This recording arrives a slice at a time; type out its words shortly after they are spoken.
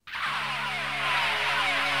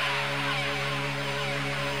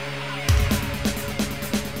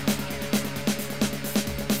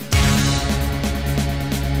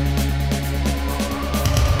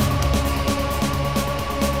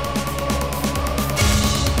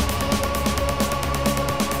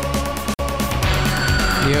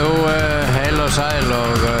Sæl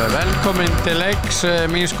og velkomin til leiks.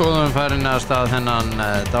 Mín skoðun farin að stað þennan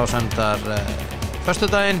dásemdar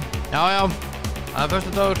föstudaginn. Já, það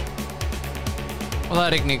föstudagur og það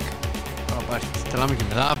rigning. Frábært, til hamingju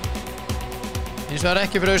með það. Hins vegar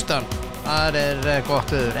ekki fyrir austan. Það gott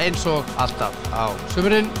veður eins og alltaf á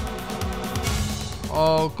sumrin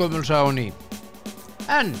og gömulsá og ný.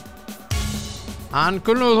 En hann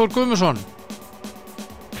Guðjón Þór Guðmundsson,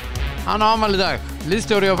 hann á afmæli í dag,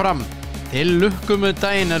 liðstjóri á Fram. Til lukku með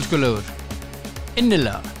daginn, elskulegur.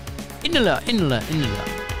 Innilega.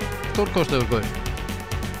 Stórkostlegur guð.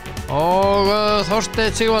 Og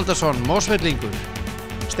Þorsteinn Sigvaldason, Mosfellingur.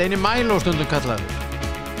 Steini Mæló stundum kallaður.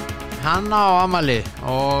 Hann á afmæli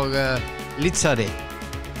og lýtsari.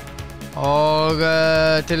 Og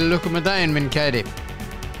til lukku með daginn, minn kæri.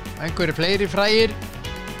 Einhverju fleiri frægir.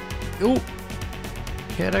 Jú,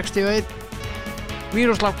 hér ekst ég veit.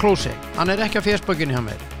 Miroslav Klose, hann ekki á fésbökinni hjá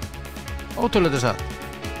mér. Ótrúlega satt.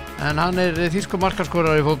 En hann þýskur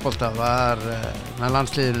markaskorari í fótbolta, var með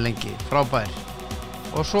landsliðinu lengi, frábær.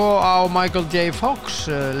 Og svo á Michael J. Fox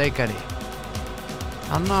leikari.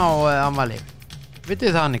 Hann á afmæli.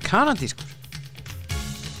 Vitið það, hann kanadískur.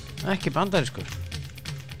 Ekki bandarískur.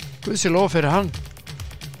 Guð sé lof fyrir hann.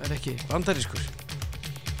 Ekki bandarískur.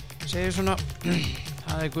 Segir svona,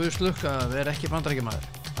 það Guðs lukka að vera ekki bandaríkjamaður.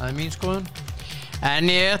 Það mín skoðun. En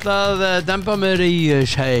ég ætla að dempa mér í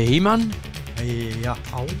Seiman. Já.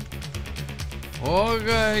 Og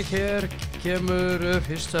hér kemur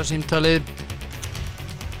fyrsta símtalið.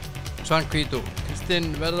 Svanvhíti.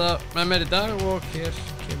 Kristinn verða með mér í dag og hér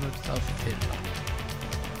kemur það fyrra.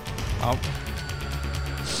 Já.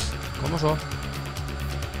 Koma svo.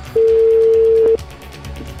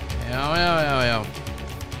 Já.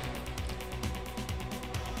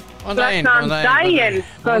 Góðan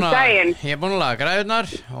daginn. Ég búinn að laga græðurnar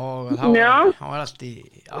og þá var allt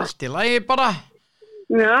í lagi bara.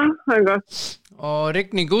 Já, það gott. Og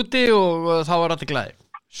rigning úti og þá var allt í glæði.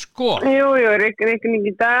 Sko. Jú, rigning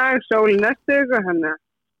í dag, sól næstu og þannig.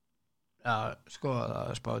 Já, sko,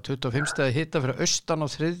 það spáði 25 stæði hita fyrir austan á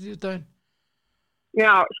þriðjudaginn.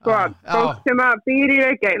 Já, sko, fólk sem að býr í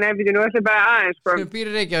Reykjavík, nei, við nú ætlum bara aðeins, sko. Sem býr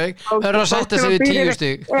í Reykjavík, það er að sætta sig við 10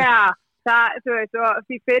 stig. Já. Það, þú veist, og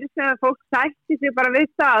því fyrir sem fólk sætti sig bara við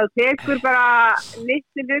það og tekur bara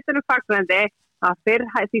litli hlutunum fagnandi,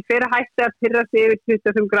 því fyrir hætti að pyrra sig yfir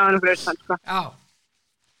 25 gráðunum fyrir austan, sko. Já.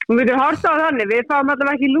 Og við erum horft á þannig, við fáum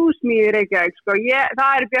allavega ekki lúsmíð í Reykjavík, sko.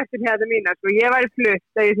 Það bjartur hérna mína, sko. Ég væri flutt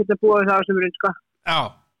þegar ég sitt að búa við það á sumrun, sko. Já,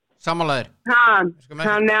 samanlæðir.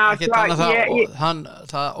 Þannig að,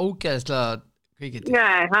 það ógeðslega kvikindi.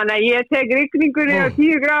 Nei, þannig að ég tek rigningunni og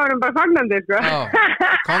 10 gráðunum bara fagnandi, sko. Já,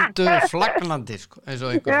 komdu flagnandi, sko, eins og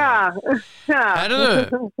einhver. Já. Herðu,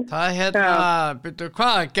 það byrju,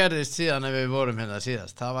 hvað gerðist síðan ef við vorum hérna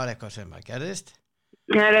síðast? Það var eitthvað sem gerðist?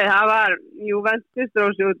 Herru, það var Juventus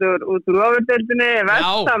drósi út úr Evrópu-deildinni,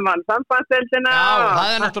 Besta vann sambandsdeildina. Já,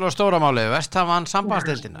 það náttúrulega stóra máli, Besta vann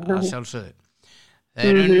sambandsdeildina, það sjálfsögðu.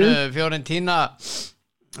 Þeir unnu Fiorentina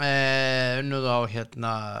unnuð á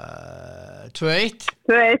hérna 2-1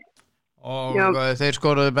 og þeir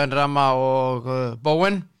skoruðu Ben Rama og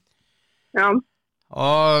Bowen. Já.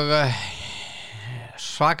 Og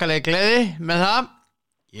svakalega gleði með það.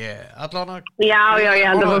 Allavega. Já, ég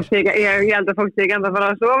held að fólk sé ekki enda að fara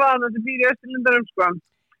að sofa þannig að það býr í Östurlundarum, sko.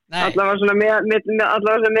 Nei. Allavega svona með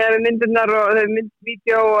myndirnar og þau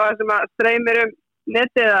myndvídeó sem að streymir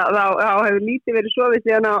netið, þá hefur lítið verið sofið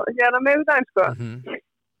síðan á miðvikudaginn, sko.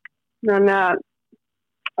 Þannig að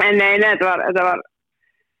nei, þetta var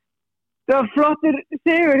flottur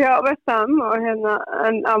sigur hjá Vestham og hérna,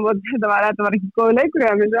 en þetta var ekki góð leikur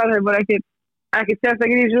hjá mér, það var ekki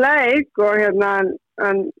sérstaklega í þessu leik og hérna,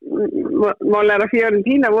 en málega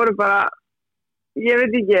Fiorentina voru bara, ég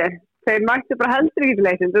veit ekki, þeir mættu bara heldur ekki til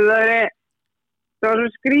leikin, það var svo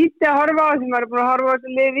skrítið að horfa á sem var búin að horfa á þessu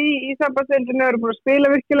liði í sambandsdeildinni, voru búin að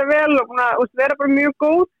spila virkilega vel og búin að vera bara mjög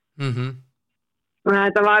góð. Og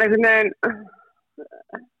þetta var einhvern veginn,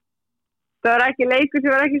 það var ekki leikur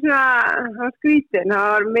sem var ekki svona skrítinn, það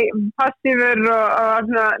var passífur og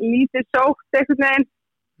svona lítið sótt einhvern veginn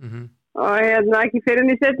og hérna ekki fyrir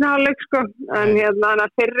í seinni hálfleik, sko, en hérna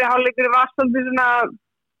fyrri hálfleikur var svolítið svona,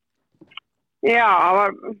 já, það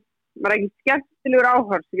var ekki skemmtilegur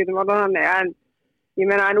áhorf, sem getum orðað þannig, en ég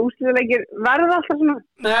meina, en úrslitaleikir verða alltaf svona.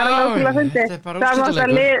 Það alveg ótrúlega fyndið.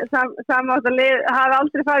 Saman átt að lið hafi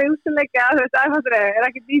aldrei farið í úrslitaleiki, þú veist, æfattrið,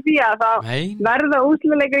 ekkert í því að þá verða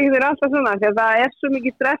úrslitaleikir ekki alltaf svona, því að það svo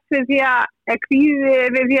mikið stress við því að kvíði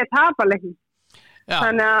við því að tapa leikin.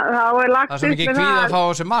 Þannig að það lagt það svo mikið kvíði að fá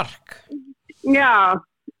þessi mark. Já,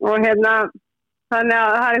 og hérna, þannig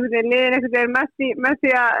að það einhvern veginn liðin einhvern veginn Messi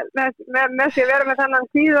að vera með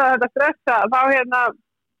þannan tíð og þetta stressa, þá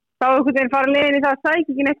einhvern veginn fara liðin í það að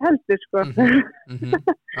sækja ekki neitt heldur, sko.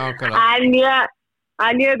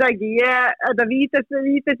 En ég veit ekki, þetta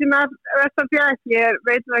víta sem að vestan fjæk, ég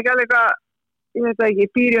veit ekki alveg hvað, ég veit ekki,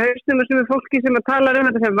 fyrir í haustum og sem fólki sem að tala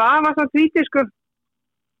þetta sem vafasamt víti, sko.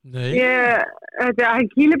 Nei. Þetta hann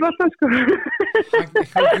kýlir boltan, sko.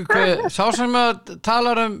 Sá sem að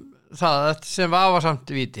talar það sem vafasamt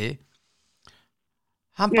víti,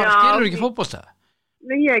 hann bara skilur ekki fótbolta.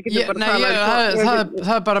 Ég get bara talað.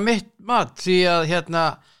 Það bara mitt mat, því að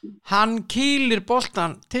hann kýlir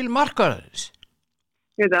boltan til markvarðarins.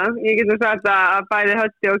 Ég get sagt að bæði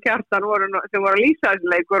Hötti og Kjartan sem voru að lýsa þessu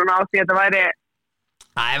leik voru á því að þetta væri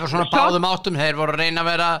Það var svona báðum áttum, þeir voru að reyna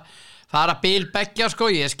að fara bil beggja, sko,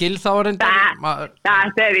 ég skil þá reyndar.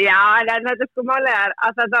 Þetta sko málega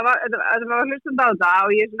að þetta var hlustund á þetta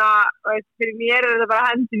og ég svona, fyrir mér þetta bara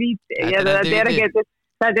hendi víti.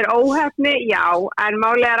 Þetta óheppni, já, en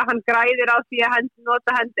málega að hann græðir á því að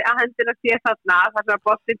nota hendina sé þarna, þar sem að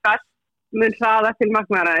boltinn best mun hraða til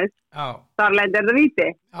markvarðarins. Þar lendir þetta víti.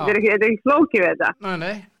 Þetta er ekki flókið við þetta.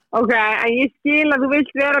 Nei. Ok, en ég skil að þú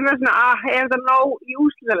vilt vera með svona, er þetta nóg í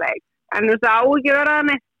úrslitaleik? En þú veist, á ekki vera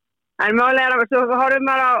þannig. En málega að svo horfum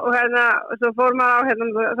maður á, og svo fór maður á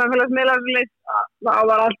samfélagsmiðlarleik og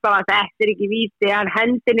var alltaf að þetta er ekki víti, hann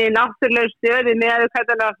hendinni í náttúrulega stöði með að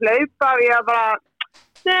hvernig hann að hlaupa og ég var bara,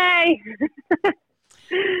 nei,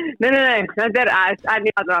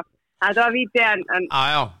 þetta var víti en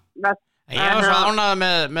ég var svo ánægður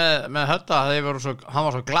með Hötta, hann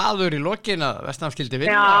var svo glaður í lokin að Vestam skildi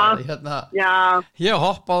vinna. Ég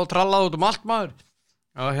hoppaði og trallaði út allt maður.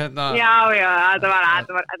 Og Já, þetta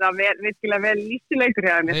var virkilega vel lýstileikur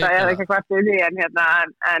hjá mér, það ekki hvart við því, en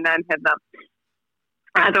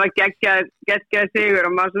þetta var geggjað sigur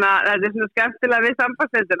og maður svona, þetta er svona skemmtilega við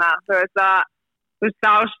sambandsdeildina, þú veist,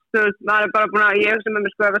 maður er bara búin að, ég sem er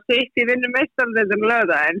með sko, ef að sitt í vinnu meistaradeild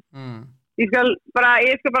laugardaginn. Ég skal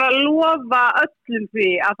bara lofa öllum því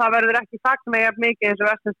að það verður ekki fagnað jafn mikið eins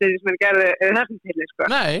og Vestamsliðið sem gerðu þessum til, sko.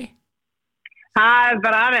 Nei. Það er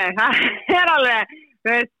bara alveg, það er alveg, þú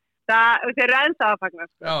veist, þeir eru ennþá að fagna,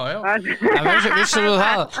 sko. Já. En vissum þú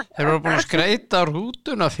það, þeir eru búin að skreita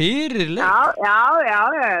rútuna fyrir leik. Já,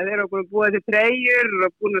 þeir eru búin að búa til treyjur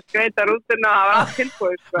og búin að skreita rútuna, það var allt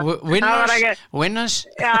tilbúið, sko. Winners?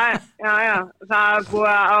 Já, það er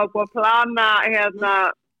búið að plana,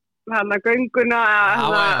 gönguna,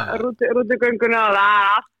 rútugönguna og það er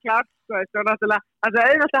allt klart, sko. Það er náttúrulega, það er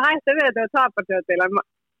auðvitað að hætta við þetta og tapar til þetta.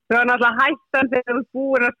 Það er náttúrulega hættan þegar þú ert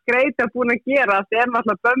búin að skreita og búin að gera. Það er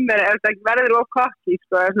náttúrulega bömmir ef þetta verður of kokki,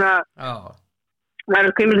 sko. Það er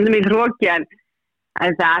komið svolítið mikið hróki en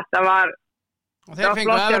þetta var... Og þeir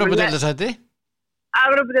fengu Evrópudeildasæti?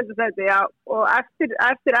 Evrópudeildasæti, já. Og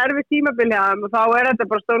eftir erfið tímabili og þá er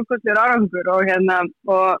þetta bara stórkostlegur árangur og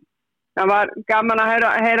það var gaman að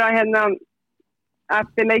heyra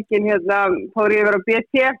eftir leikinn fór ég yfir á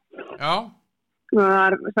BT. Já. Og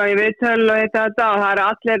þar sá ég viðtöl og þetta og það eru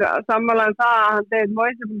allir sammála það að hann David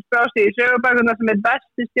Moyes er búin að skrási í sögubækuna sem er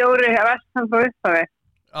besti stjóri Vestam frá upphafi.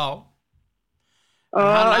 Já. Og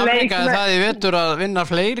hann afleikaði það í vetur að vinna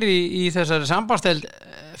fleiri í þessari sambandsdeild,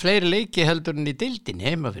 fleiri leiki heldur en í deildin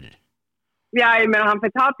heima fyrir. Já, ég meina hann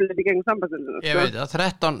fyrir tablið í gegnum sambandsdeildina. Ég veit það,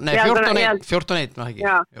 14-1 var ekki.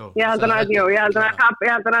 Já, ég held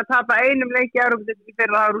hann að tapa einum leik í Evrópudeildinni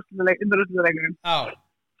fyrir það undanúrslitaleikunum. Já.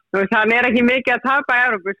 Hann er ekki mikið að tapa í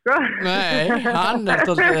Evrópu, sko. Nei, hann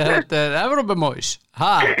þetta er Evrópumóis.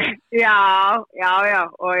 Já,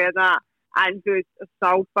 og en þú veist,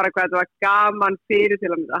 sá bara hvað þetta var gaman fyrir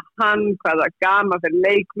til að hann, hvað það var gaman fyrir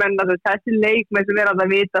leikmenn, þessi leikmenn sem er að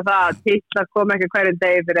vita það að titlar koma ekki hverjum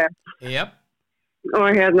degi fyrir. Yep. Og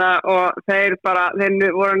þeir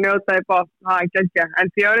voru að njóta í bótt, það er geggja.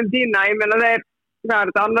 En Fiorentina, ég meina það er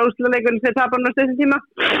þetta annar úrslitaleikur sem þeir tapa á þessum tíma.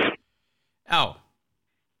 Já.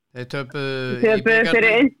 Þeir töpuðu í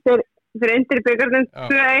bikarnum. Fyrir Inter í bikarnum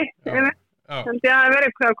 2-1. Þannig að það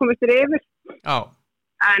verið hvað komist þér yfir. Já.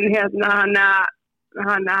 En þetta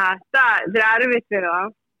er erfitt fyrir það.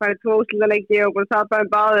 Það er 2 úrslitaleiki og búin að tapa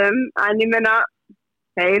báðum. En ég meina,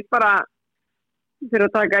 þeir bara fyrir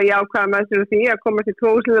að taka jákvæða með sér úr því að komast í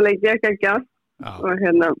 2 úrslitaleiki ekki. Og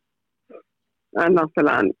en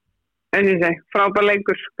náttúrulega, en ég segi, frábær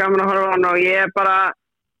leikur, gaman að horfa á hann og ég er bara...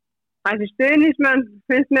 Þessi stuðningsmenn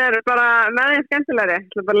finnst mér bara með þeim skemmtilegri. Ég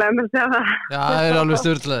ætla bara að lega mér að segja það. Já, það er alveg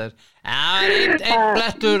sturlaðir. Já, einn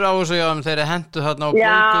blettur á þessu þeir hentu þarna og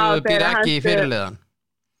klunguðu býr ekki í fyrirliðan.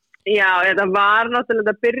 Já, þetta var náttúrulega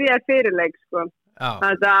að byrja fyrirleik, sko.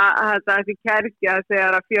 þetta ekki kerkja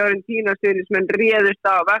þegar að Fiorentina stuðningsmenn réðust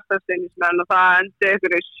á Besta-stuðningsmenn og það endur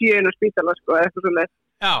ykkur 7 á spítala sko, eitthvað svoleiðis.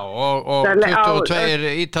 Já, og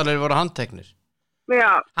 22 Ítalir voru handteknir.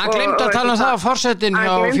 Já. Hann gleymdi að tala um það á forsetinn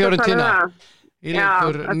hjá Fiorentina í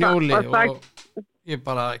leikur Njóli og ég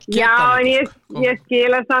bara geta Já, en ég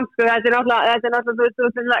skil að samt sko, þetta er náttúrulega þetta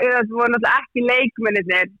voru náttúrulega ekki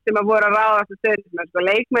leikmennirnir sem að voru að ráða þessu stuðningsmenn sko,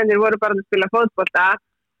 leikmennir voru bara að spila fótbolta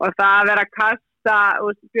og það að vera að kasta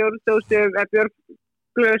bjórnstósum,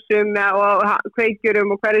 bjórglösum og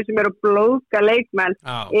kveikjurum og hverju sem eru að blóðga leikmenn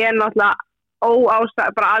er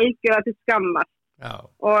náttúrulega bara algjörða til skammar. Já.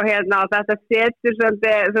 Og þetta setur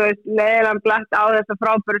svolítið, þú veist, leiðilegan blett á þessa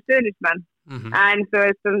frábæru stuðningsmenn. En þú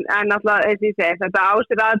veist, en náttúrulega þetta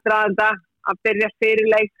ásir aðdraðanda að byrja fyrir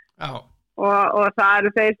leik og það eru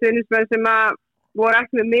þeir stuðningsmenn sem að voru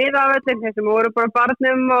ekki með miða á völlin, þeir sem voru bara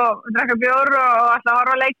barnum og drekka bjór og alltaf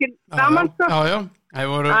horfa leikinn saman sko. Já, það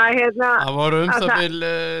voru það bil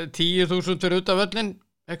 10.000 fyrir út af völlin,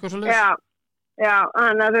 eitthvað svo leys. Já,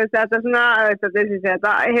 þannig að þú veist, þetta er svona,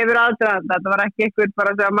 þetta hefur aðdraðanda, þetta var ekki ykkur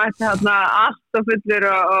bara sem að mætti allt og fullur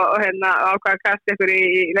og ákvað að kasta ykkur í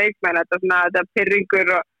leikmenn, þetta pyrringur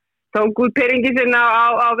og tók út pyrringi sinna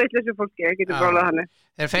á vitleysu fólki, getur bróðað þannig.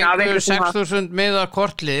 Þeir fengur 6.000 miða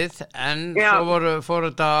kortlið en svo fóru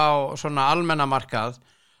þetta á svona almenna markað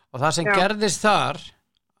og það sem gerðist þar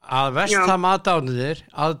að Vestham aðdáendurnir,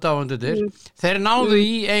 þeir náðu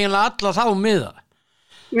í eiginlega alla þá miða.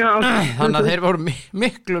 Já. Þannig að þeir voru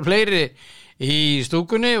miklu fleiri í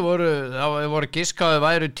stúkunni voru giskaði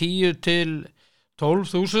væru 10 til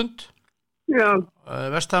 12.000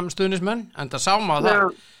 Vestham stuðningsmenn en það sáma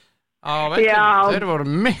það á vellinu, þeir voru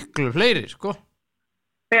miklu fleiri sko.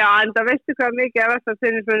 Já, en það veistu hvað mikið af Vestham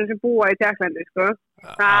stuðningsmenn sem búa í Tékklandi sko.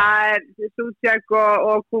 Það er Sútjek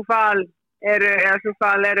og Kúfal eru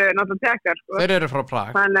náttúrulega Tékkar sko. Þeir eru frá Prag.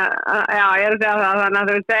 Þannig ég er að segja það, þannig að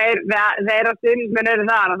þeir á stuðningsmenn eru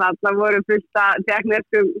þar og það voru fullt að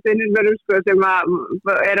tékkneskum stuðningsmennum sko sem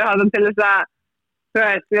eru þarna til þess að þú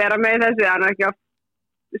veist, vera með þessu, þannig ekki oft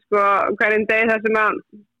sko hverjum degi þessum að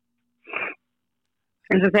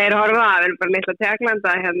eins og þeir horfa við erum bara litla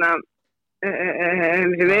Tékklanda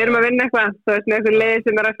við erum að vinna eitthvað þú veist, með einhver lið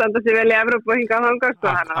sem að standa sér vel í Evrópu og hinga á þangað sko,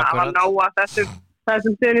 þannig að það var nóg að þessum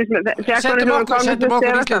Settum okkur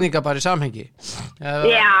Íslendinga bara í samhengi.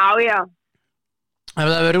 Já. Ef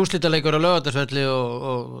það verið úrslitaleikur á Laugardalsvelli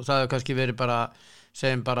og það hefur kannski verið bara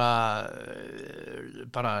segjum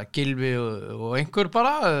bara Gylfi og einhver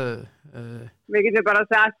bara við getum bara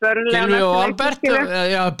að segja Börnli Gylfi og Albert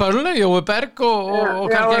Börnli, Jói Berg og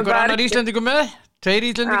kannski einhver annar Íslendingur með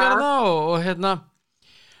 2 Íslendingar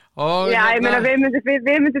og já, ég meina við myndum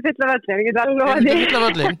fylla völlin, við getum alveg fylla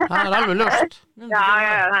völlin, það er alveg ljóst.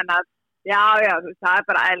 Þannig að það er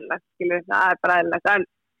bara eðlilegt, en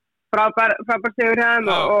frábær sigur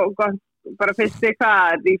hefðum og gott, bara fyrsti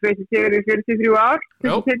sigur í 43 ár,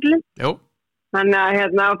 fyrsti titli. Jú. Þannig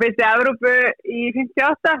að fyrsti Evrópu í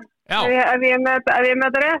 58, ef ég með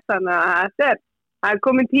þetta rétt, þannig að það er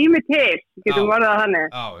komin tími til, getum orðað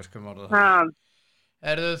þannig. Já, við skulum orðað þannig.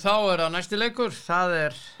 Þá er það næsti leikur, það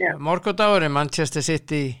er morgundagur í Manchester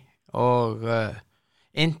City og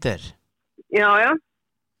Inter. Já.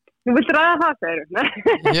 Þú vilt ræða það, segir þú?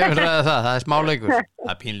 Ég vil ræða það er smáleikur. Það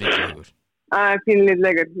er pínlítið leikur. Það er pínlítið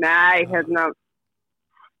leikur. Nei,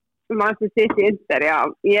 Manchester City Inter, já.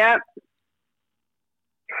 Ég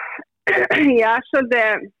er svolítið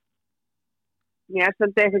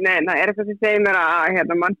einhvern veginn, það er eitthvað sem segir mér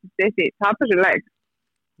að Manchester City tapar sér leik.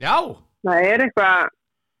 Já. Það er eitthvað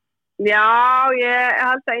ég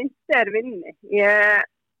held að Inter vinni ég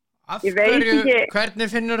veit ekki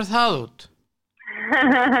hvernig finnur það út?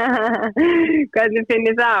 Hvernig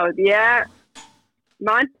finnir það út?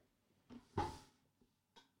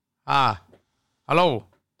 Halló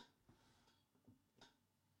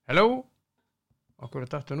okkur er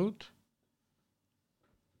dattun út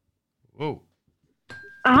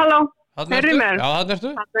Halló, heyrðu mér? Já, þarna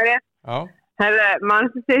ertu? Þarna er ég. Já.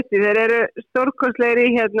 Manchester City, þeir eru stórkostlegir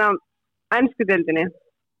í ensku deildinni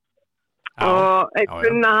og ég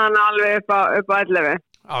kunna hann alveg upp á 11.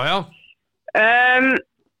 Já.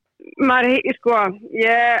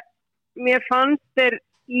 Mér fannst þeir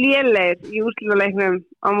lélegir í úrslitaleiknum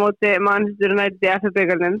á móti Manchester United í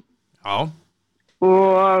FA-bikarnum. Já.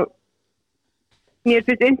 Og mér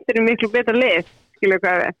finnst Inter miklu betra lið, skilur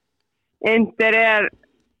hvað við. Inter er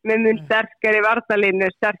með mun sterkari varnarlínu,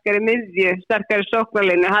 sterkari miðju, sterkari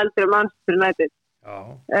sóknarlínu heldur Manchester United.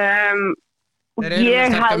 Þeir eru með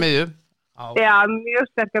sterkari miðju. Já, mjög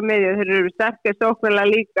sterkari miðju. Þeir eru sterkari sóknarlega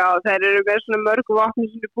líka og þeir eru með svona mörg vopni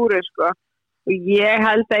sem er búrið, sko. Og ég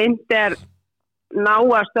held að Inter ná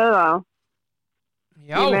að stöða þá.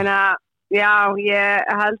 Já. Ég meina, já, ég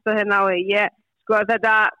held að þeir nái. Sko,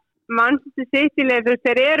 þetta Manchester City-lið,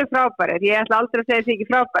 þeir eru frábærir. Ég ætla aldrei að segja þeir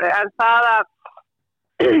ekki frábærir, en það að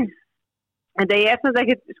þetta er samt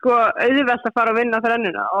ekki, sko, auðvelt að fara að vinna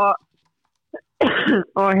þrennuna og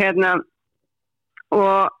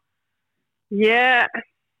ég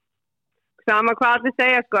sama hvað allir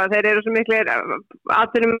segja, sko, þeir eru svo miklir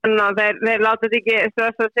atvinnumenn og þeir láta þetta ekki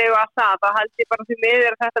stressa sig og allt það, þá held ég bara því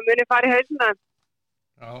miður að þetta muni fara í hausina.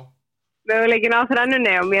 Já. Möguleikin á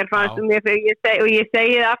þrennunni og mér fannst, ég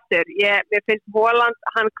segi það aftur, mér finnst Haaland,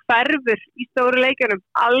 hann hverfur í stóru leikjunum,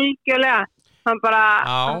 algjörlega, hann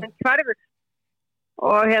hverfur.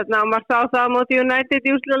 Og maður sá það á móti United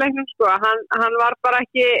í úrslitaleiknum, sko, hann var bara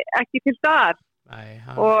ekki til staðar. Nei,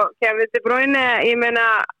 og Kevin De Bruyne, ég meina,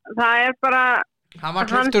 það bara hann var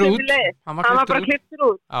klipptur út. Hann var bara klipptur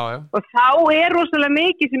út. Já. Og þá rosalega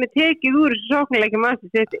mikið sem tekið úr þessu sóknarleikjum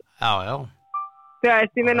Manchester City. Já.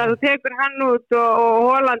 Ég meina, þú tekur hann út og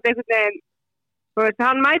Haaland einhvern veginn,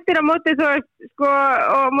 hann mætir á móti, sko,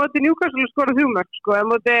 og móti Newcastle skora 3 mörk, sko,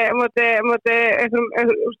 móti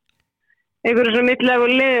einhverjum svo mittlega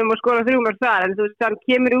liðum og skora 3 mörk þar, en þú veist, hann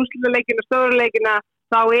kemur í úrslitaleikina og stóruleikina,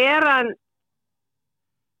 þá hann,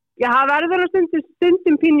 já, það verður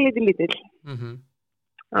stundum pínlítið lítill.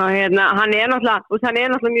 Og hann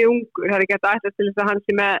náttúrulega mjög ungur, það ekki að ætlast til þess að hann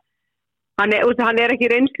sem hann ekki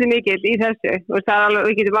reynslu mikill í þessu, og það alveg,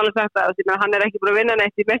 við getum alveg sagt það, hann ekki búin að vinna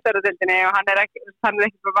neitt í meistaradeildinni og hann ekki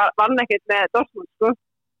vann ekkert með Dortmund, sko.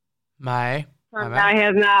 Nei.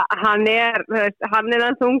 Þannig að hann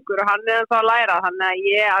ennþá ungur og hann ennþá að læra, þannig að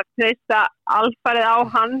ég að treysta alfarið á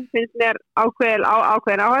hann, finnst mér ákveðin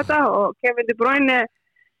á þetta, og Kevin De Bruyne,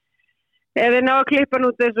 ef við ná að klippa hann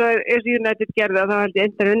út eins og United gerði, þá held ég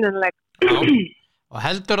einnig vinnanleg. Já, og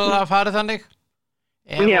heldur það að fara þannig?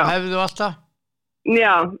 Og hefðu alltaf?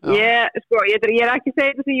 Já. Ég er ekki að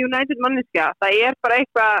segja þetta sem United manneskja, það bara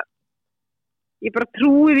eitthvað, ég bara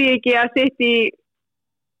trúi því ekki að City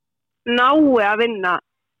nái að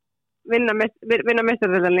vinna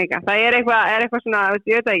meistaradeild líka. Það eitthvað svona,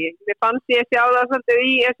 ég veit ekki. Mér fannst ég sjá það svolítið í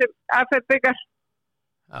þessum FF-byggar.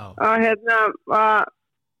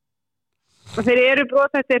 Og þeir eru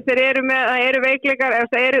brothættir, það eru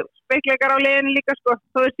veikleikar á liðinu líka, sko,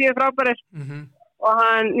 þó þeir séu frábærir. Og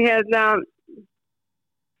hann,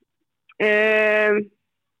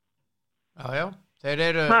 Já, þeir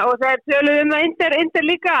eru... Og þeir töluðu það Inter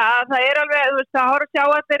líka, að það alveg, þú veist, það horf að sjá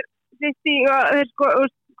að þeir sitt í,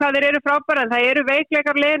 hvað þeir eru frábæra, en það eru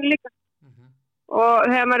veikleikar á liðinu líka. Og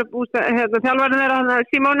þegar maður búst, þjálfarinn þeirra,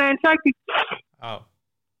 Simone Inzaghi,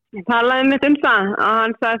 talaði mitt það, að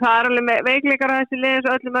hann sagði það alveg veikleikar á þessi liðin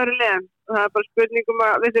svo öllum öðru liðum. Og það bara spurningum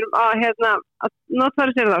að við þurfum að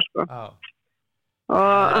notfæra sér það, sko.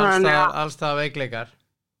 Alls það veikleikar.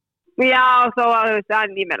 Já, þó að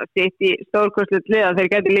ég meina sitt í stórkostlut liða, þeir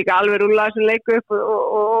geti líka alveg rúlað þessum leiku upp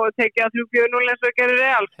og tekið að 3-4-0 eins og gerir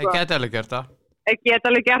Real, sko. Þeir geta alveg gert það.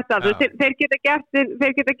 Þeir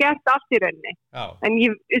geta gert allt í rauninni.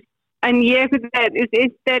 En ég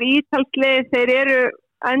er ítalski, þeir eru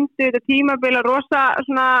endur þetta tímabila rosa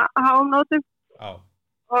svona hánótum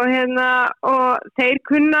og þeir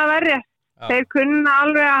kunna að verja. Þeir kunna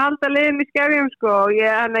alveg að halda liðum í skefjum, sko, og ég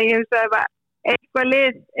hugsa að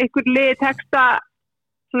einhver lið teksta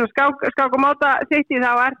svona skák og máta sitt í,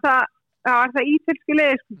 þá það ítalski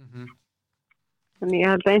lið, sko. Þannig ég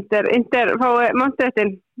held að Inter fái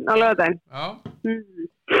mannstættin á laugardaginn. Já.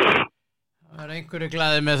 Það einhverju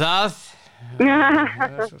glaðið með það.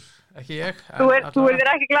 Ekki ég. Þú þér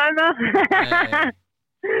ekki glaðið með það?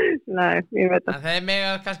 Nei, ég veit það. Þeir mega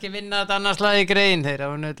kannski vinna þetta annars slag í grein, þeir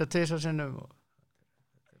hafa nöðt að 2 sinnum.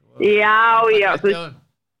 Já,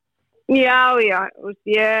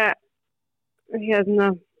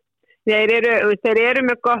 þeir eru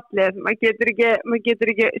með gott lið, maður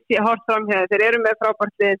getur ekki hort fram hér, þeir eru með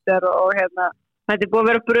frábært lið og þetta er búið að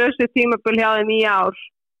vera brösuð tímabil hjá þeim í ár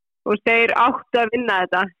og þeir áttu að vinna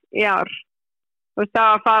þetta í ár og það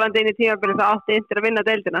var farandi inn í tímabili, það átti Inter að vinna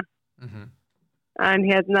deildina. En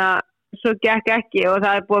svo gekk ekki og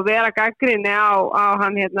það er búið að vera gagnrýni á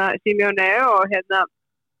hann Simeone og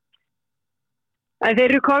en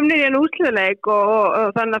þeir eru komnir í en úrslitaleik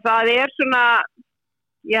og þannig að það er svona,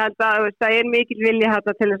 ég held að það er mikil vilji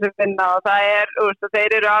þetta til þess að vinna og það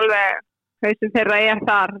þeir eru alveg, hausinn þeirra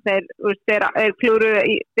þar, þeir klúru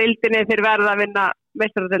í deildinni, þeir verða að vinna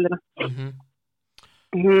meistaradeildina.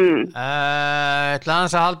 ætla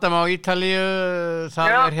aðeins að halda mig á Ítalíu. Það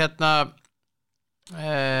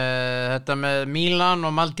þetta með Milan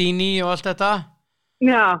og Maldini og allt þetta.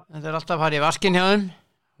 Já. Þetta alltaf að fara í vaskinn hjá þeim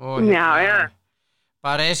og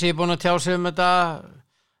bara Messi búin að tjá sig þetta,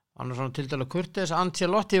 hann svona tildalega kurteis,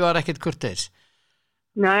 Ancelotti var ekkert kurteis.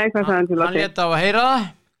 Nei, hvað sagði Ancelotti? Hann lét á að heyra það.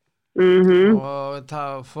 Og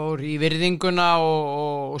það fór í virðinguna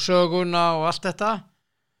og söguna og allt þetta.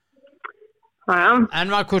 En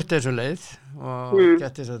var kurteisuleið og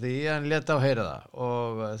gætti þess að því, en lét á að heyra það.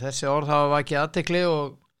 Og þessi orð hafa vakið athygli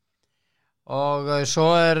og svo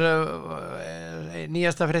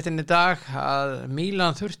nýjasta fréttin í dag að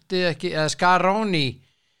Milan þurfti ekki, eða Scaroni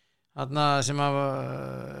þarna sem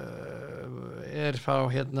frá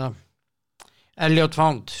Elliot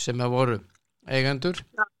Found sem voru eigendur.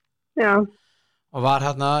 Já. Og var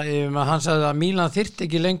hann sagði að Milan þyrfti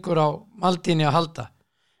ekki lengur á Maldini að halda.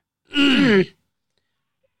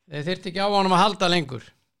 Þeir þyrfti ekki á honum að halda lengur.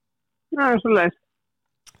 Já, svoleiðis.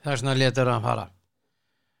 Þess vegna létur hann fara.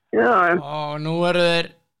 Já. Og nú eru þeir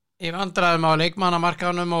í vandræðum á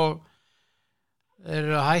leikmannamarkaðnum og þeir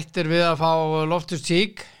eru hættir við að fá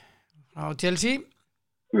Loftus-Cheek á Chelsea.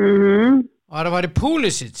 Og það er að fara í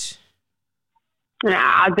Pulisic. Já,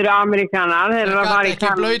 þetta eru Amerikanar. Þeir eru að fara í ekki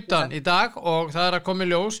blautan í dag og það er að koma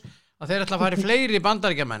í ljós að þeir ætla að fara í fleiri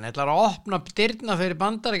bandaríkjamenn. Þeir ætla að opna dyrna fyrir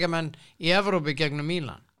bandaríkjamenn í Evrópu gegnum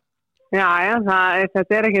Milan. Já,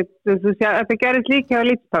 þetta er ekki, þetta gerist líka á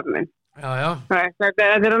lítspöfnin. Já. Þetta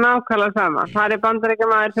er nákvæmlega sama. Það er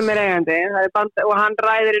bandaríkjamaður sem er eigandi og hann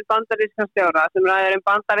ræðir bandarískan stjóra sem ræðir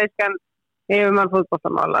bandarískan yfirmann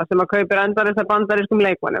fótboltamála sem að kaupir endurins að bandarískum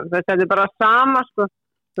leikmannum. Þetta er bara sama, sko.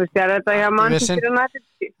 Þú sér þetta hjá Manchester United.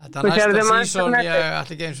 Þetta næsta sísón, ég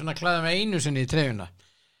ætla ekki eins og að klæða mig einu sinni í treyjuna.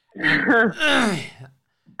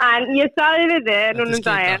 En ég sagði við þig núna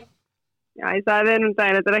daginn. Já, ég sagði við núna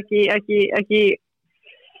daginn, þetta er ekki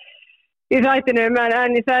í þættinum,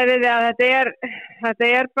 en ég sagði við þig að þetta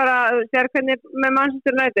er bara, sér hvernig með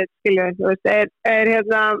Manchester United, skiljum, þú veist,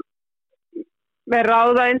 með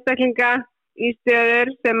ráða einstaklinga í stöður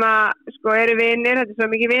sem að, sko, eru vinir, þetta er svo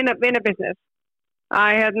mikið vinabusiness. Og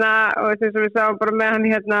þess að við sáum bara með hann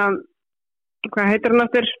hvað heitir hann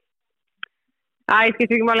aftur? Ég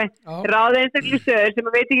skiptir ekki máli. Ráða einstaklega stöður sem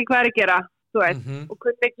að veit ekki hvað er að gera, þú veist, og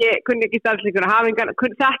kunni ekki starfslíkuna,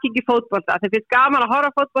 þekki ekki fótbolta. Þetta er gaman að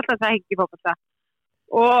horfa fótbolta, þekki ekki fótbolta.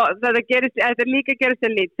 Og þetta er líka gerist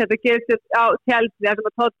en lít. Þetta gerist á Chelsea, þar sem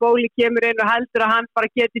að Todd Bowley kemur inn og heldur að hann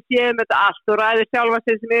bara geti séð með þetta allt og ræður sjálfa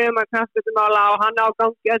sig sem yfirmann knattspyrnumála og hann á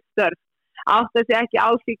gangi öll störf. Átti sig ekki á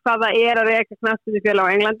því hvað það er að reka knattspyrnufélag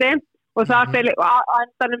á Englandi og það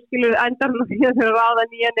endanum því að þau ráða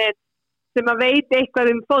nýjan sem að veit eitthvað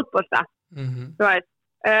fótbolta. Þú veist,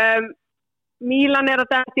 Milan er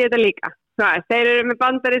að dæta í þetta líka. Þú veist, þeir eru með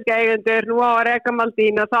bandaríska eigendur, nú á að reka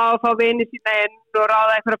Maldini og þá að fá vini sína inn og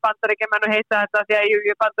ráða einhverja bandaríkjaman og heita þetta því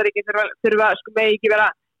að bandaríkin þurfa megi ekki vera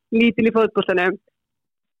lítil í fótboltanum.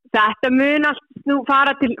 Þetta mun allt nú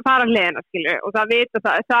fara hliðina, skilju, og það vita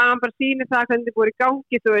það. Það bara sýnir það hvernig þið búið í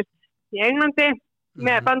gangi, þú veist, í Englandi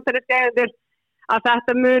með bandaríska eigendur að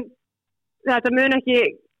þetta mun ekki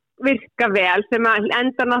virka vel sem að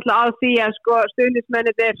enda náttúrulega á því að sko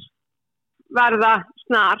stuðningsmennirnir verða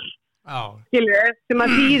snar, skilju, sem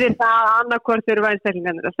að þýðir það að annarkvort þurfa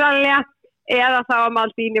einstaklingarnir að selja eða þá að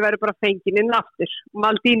Maldini verður bara fenginn inn aftur.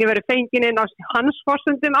 Maldini verður fenginn inn á hans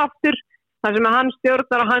forsendum aftur. Það sem að hann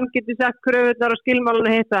stjórnar og hann getur sett kröfurnar og skilmálun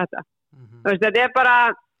að hitta þetta. Þú veist, þetta er bara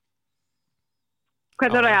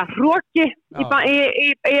hroki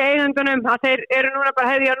í eigendunum að þeir eru núna bara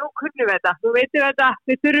hefði að nú kunnum við þetta. Nú veitum við þetta,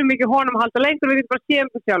 við þurfum ekki honum að halda lengur, við getum bara séum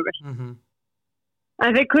það sjálfur.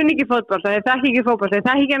 En þeir kunni ekki fótbolta, þeir þekki ekki fótbolta, þeir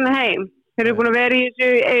þekki ekki hann heim. Þeir eru búin að vera í þessu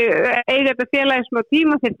eigenda félagi smá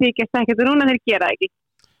tíma, þeir þykjast ekki þetta núna, þeir gera ekki.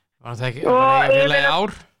 Það er ekki félagi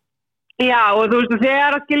ár? Já, og þú veist,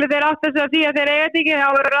 þegar að skilja þeir átt þessu að því að þeir eiga ekki, þá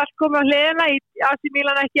verður allt komið á hliðina í AC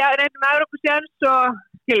Milan ekki reynum Evrópu séns og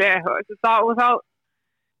skilja, og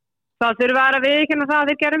þá þurfa að viðurkenna það að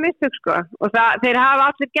þeir gerðu mistök, sko. Og þeir hafa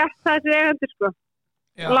allir gert það þessu eigendur, sko.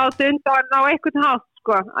 Láta undan á einhvern hátt,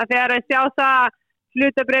 sko. Að þegar þeir sjá það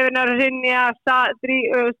hlutabréfin er að hrynja,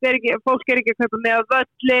 fólk er ekki að kaupa með á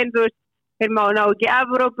völlin, þú veist, þeir má ná ekki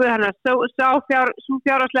Evrópu, þannig að sú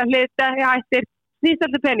fjárhagslega hluta hættir snýst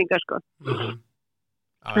alltaf peningar, sko.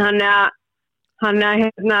 Þannig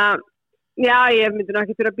að já, ég myndi nú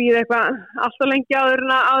ekki fyrir að býða eitthvað alltaf lengi áður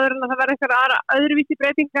en að það verði eitthvað öðruvísi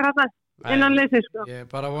breytingar hérna innan liðsins, sko. Ég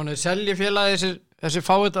bara vonið selji félagi þessi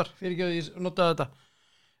fáiðar fyrir ekki að ég notaði þetta.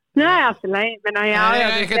 Nei, alltaf leið, menna,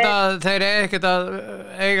 þeir eru ekkert að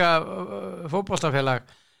eiga fótboltafélag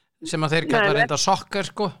sem að þeir kalla reynda sokker,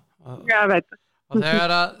 sko. Já, veit. Og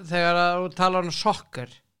þegar að þú talar sokker,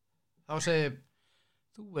 þá segir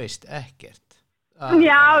þú veist ekkert.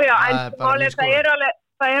 Já, en það eru alveg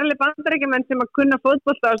það alveg Bandaríkjamenn sem að kunna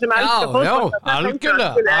fótbolta og sem elska fótbolta. Já,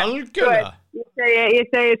 algjörlega. Ég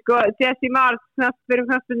segi sko, Jesse Margt, fyrir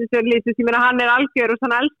knattspyrnustjórnlýsins, ég meina hann algjör og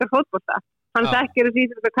hann elskar fótbolta. Hann þekkir þessi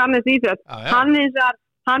íþrótt og kann þessi íþrótt.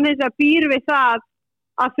 Hann býr við það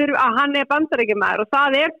að hann Bandaríkjamaður og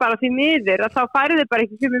það bara því miður að þá færðu bara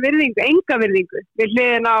ekki sem virðingu, enga virðingu við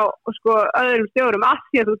hliðin á sko öðrum stjórum af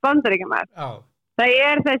því að þú Bandaríkjamaður. Það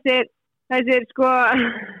þessir sko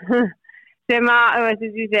sem að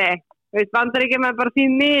Bandaríkjamaður bara því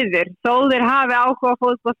miður þó þeir hafi áhuga á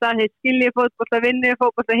fótbolta, þeir skilji fótbolta, vinni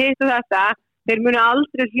fótbolta, hitt og þetta, þeir munu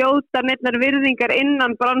aldrei hljóta neinar virðingar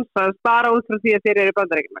innan bransans bara út frá því að þeir eru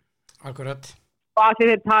Bandaríkjamaður. Akkurat. Og að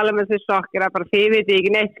þeir tala með þessu sokkir að bara þið viti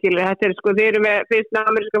ekki neitt skilur, þetta sko, þeir eru með fyrst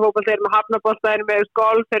ameríska fótbolta, þeir eru með hafnabolta, þeir eru með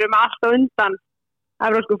golf, þeir eru með allt á undan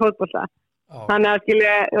evrópsku fótbolta. Þannig að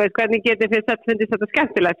skilur, hvernig getur þið fundist þetta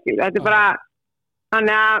skemmtilegt skilur, þetta bara,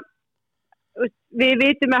 þannig að við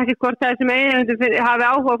vitum ekki hvort það sem eigendur hafi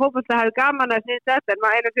áhuga á fótbolta, hafi gaman að þetta, en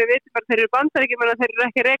einu við vitum bara þeir eru Bandaríkjamenn og þeir eru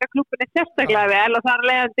ekki að reka klúbbunni sérstaklega vel og þar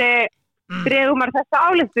leiðandi dregum maður þetta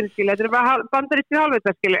ályktun skilur, þetta eru bara bandarískir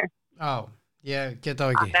hálfvitar skilur. Ég get á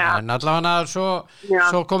ekki, en allavega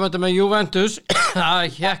svo kom þetta með Juventus, það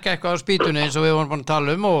hékk eitthvað á spýtunni eins og við vorum búin að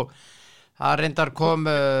tala og það reyndar kom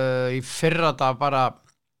í fyrradag bara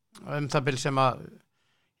það bil sem að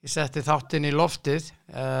ég setti þáttinn í loftið,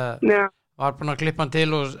 var búin að klippa hann til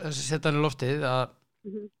og setja hann í loftið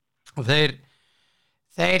og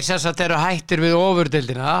þeir sem sagt eru hættir við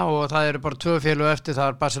ofurdeildina og það eru bara 2 félög eftir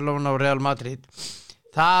það Barcelona og Real Madrid,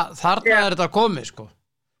 þarna þetta komið sko.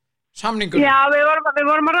 Samningur. Já, við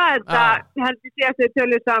vorum að ræða þetta, heldur síðast við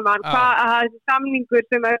töluðum saman, hvað samningur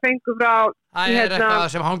sem við fengum frá... Það eitthvað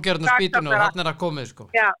sem hangir á spýtunni og þarna það komið, sko.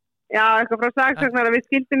 Já, eitthvað frá saksóknara, við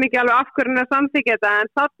skildum ekki alveg af hverju að samþykkja þetta, en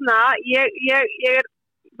þarna, ég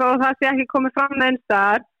þó það sé ekki komið fram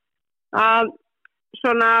neinstaðar, að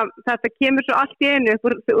svona, þetta kemur svo allt í einu,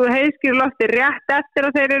 úr heiðskýrlofti, rétt eftir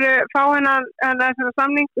að þeir eru fá hennar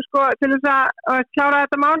samning, sko, til þess að klára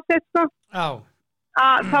þetta mál sitt, sko. Já.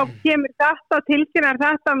 Að þá kemur þetta og tilkynnar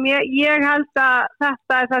þetta og ég held að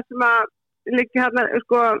þetta það sem að líka hérna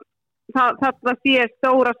sko þetta sé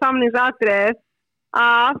stóra samningsatriðið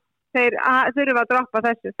að þeir þurfa að droppa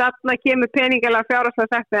þessu, þarna kemur peningalega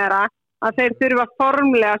fjárhagslega sagt þeirra að þeir þurfa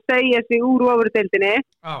formlega að segja sig úr ofurdeildinni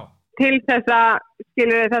til þess að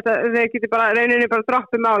skilur þetta, þeir getur bara rauninni bara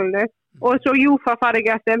droppi málinu og svo Júfa fari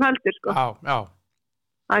ekki eftir þeim heldur sko. Já.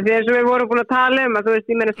 Því þess að við vorum búin að tala að þú veist,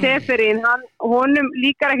 ég meina Seferín, honum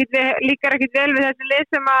líkar ekkit vel við þessi lið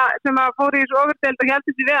sem að fóru í þessu ofurdeild og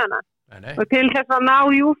heldur sig við hana. Nei. Og til þess að ná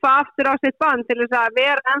Júfa aftur á sitt band, til þess að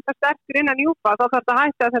vera ennþá sterkur innan Júfa, þá þarf þetta að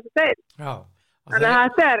hætta þessi þeir. Já. Þannig að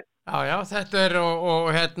þetta er... Já, þetta er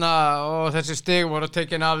og þessi stig voru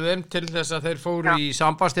tekin af þeim til þess að þeir fóru í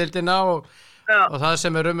sambandsdeildina og það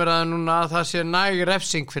sem er umræðan núna, það sé næg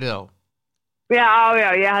refsing fyrir þá. Já,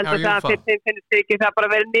 ég held að það finnst ekki það bara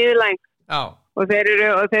verið niðurlæng. Já. Og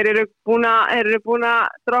þeir eru búin að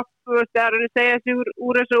droppa, þeir eru segja sig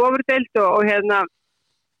úr þessu ofurdeild og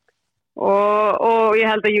ég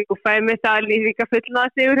held að ég fæmi það líka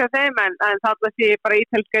fullnaða sig úr hjá þeim en þarna sé bara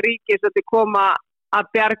ítalska ríki svo þau koma að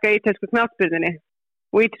bjarga ítalsku knattspyrnunni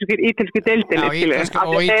og ítalsku deildinni. Já,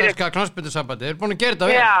 og ítalska knattspyrnusambandi, þeir eru búin að gera þetta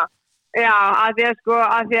vel. Já, að því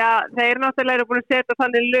að þeir náttúrulega eru búin að setja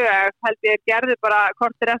þannig lög, held ég gerðu bara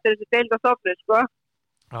kortir eftir þessu deild og stofnu, sko.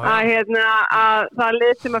 Að það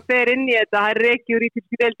lið sem að fer inn í þetta, það reki úr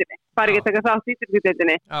ítalsku deildinni, bara ekki taka þátt ítalsku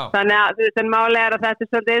deildinni. Þannig að þann máli er að þetta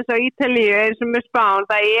er svolítið eins og Ítalíu, eins og með Spán,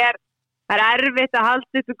 það er erfitt að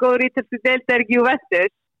halda upp góður ítalsku deild, það er ekki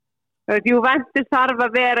Juventus. Juventus þarf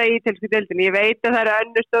að vera í ítalsku deildinni. Ég veit að það eru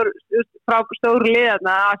önnur stór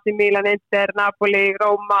liðarna, AC Milan, Inter, Napoli,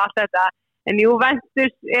 Róma, allt þetta. En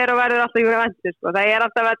Juventus er og verður alltaf Juventus. Og það er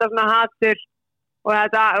alltaf þetta svona hatur og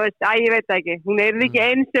þetta, ég veit það ekki. Hún er ekki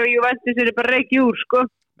eins og Juventus eru bara reiki úr, sko.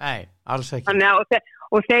 Nei, alls ekki. Þannig,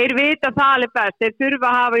 og þeir vita það alveg best. Þeir þurfa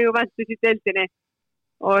að hafa Juventus í deildinni.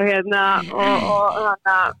 Og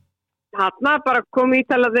þarna bara kom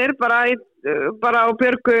Ítalaðir bara á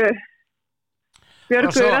björgu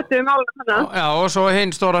réttu málum þarna. Já, og svo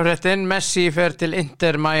hinn stóra fréttin, Messi fer til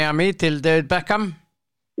Inter Miami til David Beckham.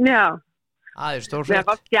 Já. Það er stór frétt.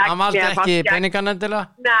 Hann valdi ekki peningan endilega?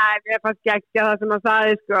 Nei, mér fannst geggja það sem hann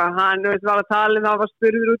sagði, sko. Hann var að tala þá var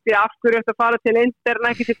spurður út í af hverju eftir að fara til Inter en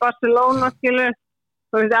ekki til Barcelona, skilu.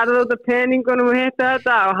 Þú veist, það út af peningunum og hitta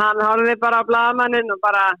þetta og hann horfði bara á blaðmanninn og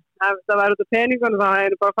bara, ef það væri út af peningunum þá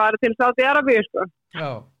hefði bara farið til Saudi-Arabíu, sko.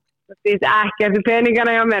 Já. Það stýst ekki eftir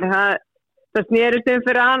peningana hjá mér. Það snerist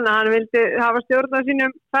fyrir hann vildi hafa stjórn á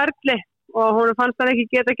sínum ferli og hún fannst hann ekki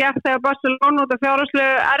geta gert þegar Barcelona út af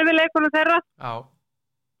fjárhagslegu erfiðleikunum þeirra. Já.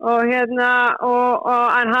 Og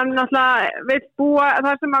en hann náttúrulega vill búa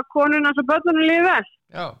þar sem að konun hans og börnunum lífi vel.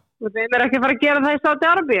 Já. Og þeim ekki að fara að gera það í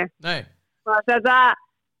Sádi-Arabíu. Nei.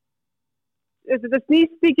 Þetta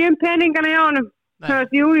snýst ekki peningana hjá honum.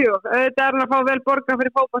 Jú, auðvitað hann að fá vel borga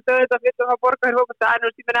fyrir fótbolta, auðvitað fyrir að fá borga fyrir fótbolta, en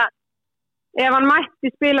ég meina, ef hann mætti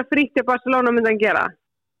spila frítt í Barcelona myndi hann gera.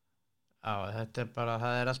 Já, þetta bara,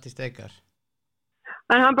 það allt í steikar.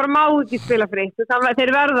 En hann bara má ekki spila frítt,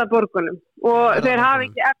 þeir verða borgunum og þeir hafa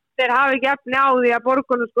ekki efni á því að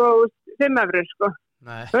borgunum sko 5 evrur sko.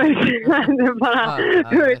 Nei. Það bara,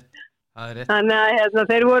 það rétt. Þannig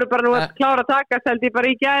að þeir voru bara nú að klára að taka, held ég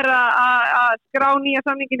bara í gær að skrá nýja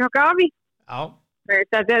samningin hjá Gavi. Já.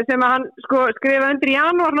 Þetta sem að hann sko skrifa undir í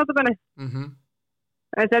janúar notabenni.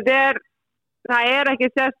 Það ekki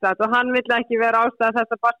sérstætt og hann vill ekki vera ástæða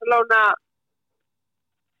þess að Barcelona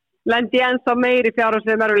lendi ennþá meiri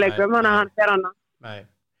fjárhagslegum erfiðleikum, þannig að hann fer hana. Nei.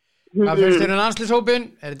 Hvað finnst þér landsliðshópinn?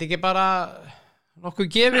 Þetta ekki bara nokkuð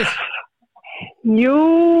gefið? Jú,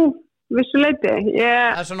 vissuleyti.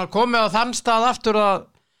 Það svona komið á þann stað aftur að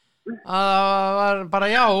var bara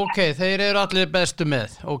já, ok, þeir eru allir bestu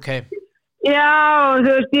með, ok. Já,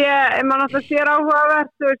 þú veist, maður alltaf sér áhugavert,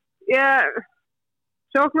 þú veist,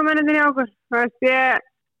 sóknarmennirnir hjá okkur, þú veist,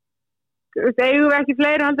 eigum við ekki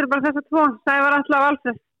fleiri, heldur bara þessa 2, það var alltaf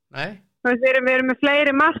alveg. Nei. Þú veist, við erum með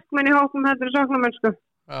fleiri markmenn í hópum heldur sóknarmenn, sko.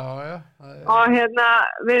 Já. Og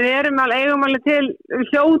við eigum alveg til, við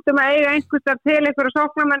hljótum að eiga einhverstað til einhverju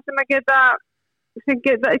sóknarmenn sem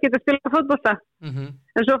geta spila fótbolta.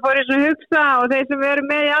 En svo fór ég svona að hugsa og þeir sem við erum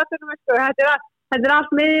með í aðtökum, sko, þetta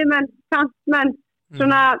allt miðjumenn, kantmenn,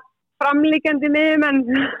 svona framlíkjandi miðjumenn.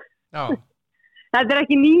 Já. Þetta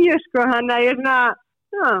ekki 9, sko, þannig að ég svona,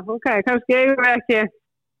 ok, kannski eigum við ekki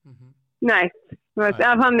neitt, þú veist,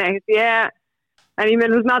 eða þannig. En ég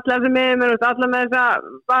meina, þú veist, allar þessi miðjumenn, allar með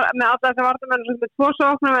þessa vartamenn, með 2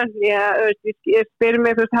 sóknarmenn, ég spyr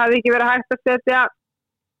mig, þú veist, hafði ekki verið hægt að setja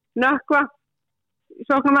nökkva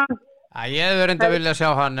sóknarmenn? Ég hefði reynda vilja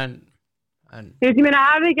sjá hann, Ég meina,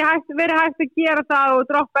 hafði ekki verið hægt að gera það og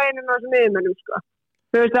droppa einum á þessum miðjumennum, sko.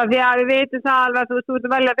 Þú veist, af því að við vitum það alveg að þú ert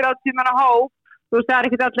að velja 30 manna hóp, þú veist, það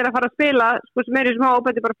ekki allir að fara að spila, sko, sem í þessum hóp,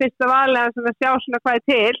 þetta bara fyrsta valega sem að sjá svona hvað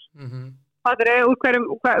til. Það úr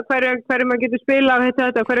hverju maður getur spila og þetta,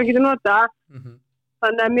 hverju maður getur nota.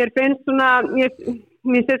 Þannig að mér finnst svona,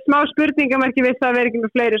 mér set smá spurningamerki við það að vera ekki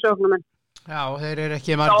með fleiri sóknarmenn. Já, þeir eru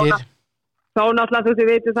ekki margir. Þó náttúrulega þú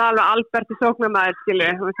veitum það alveg Albert sóknarmaður,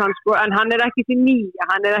 skilju, sko, en hann ekki til 9,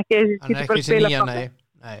 hann ekki til 9, nei.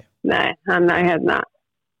 Nei, hann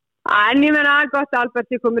en ég meina gott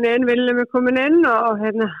Albert komin inn, Willum komin inn og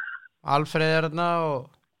Alfreð þarna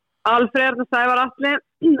Alfreð Sævar Atli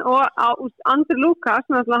og Andri Lukas,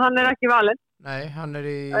 náttúrulega hann ekki valinn. Nei, hann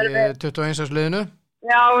í 21. liðinu.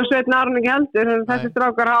 Já, og Sveinn Aron ekki heldur, þessi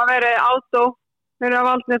strákar hafa verið átó, þeir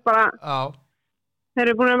hafa valdið bara. Já. Þeir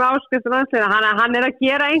eru búin að vera með áskrift og landsliðið, hann að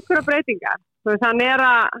gera einhverja breytingar, hann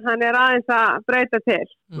aðeins að breyta til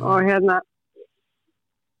og ég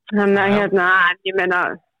meina,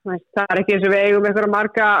 það ekki eins og við eigum einhverja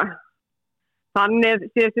marga þannig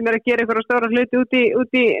sem að gera einhverja stóra hluti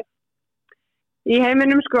úti í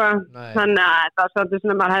heiminum, sko. Þannig að það var svolítið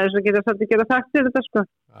svona, maður hefði svo geta sagt til þetta, sko.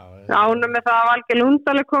 Ánum með það að Valgeir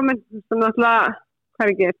Lundal komin, náttúrulega,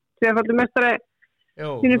 hvað ekki, 2-faldur meistari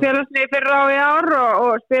sínu félagslið fyrra á í ár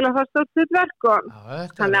og spila það stórt hlutverk og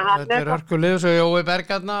þetta hörkulið svo Jói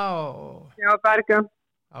Bergarna Já, Berga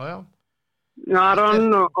Aron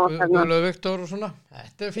og Guðlaug Viktor og svona.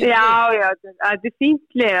 Þetta fínt lið. Já, þetta fínt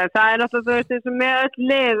lið. Það náttúrulega, þú veist, eins og með öll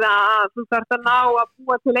lið að þú þarft að ná að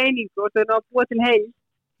búa til einingu og þú ná að búa til heil.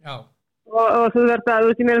 Já. Og þú þarft að, þú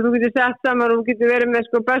veist, þú getur sett saman og þú getur verið með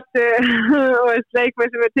sko bestu og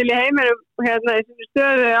leikmenn sem til í heiminum í sinni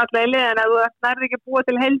stöðu alla í liðan að þú nærði ekki að búa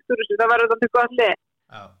til heildur þessu, það var þetta gott lið.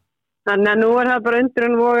 Já. Þannig að nú það bara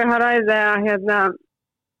undrun vogar að ræða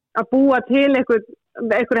að búa til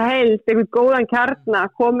einhverju heild, einhverju góðan kjarna,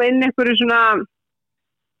 koma inn einhverju svona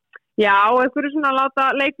einhverju svona láta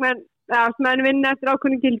leikmenn vinna eftir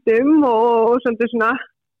ákveðnum gildum og svona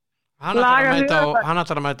Hann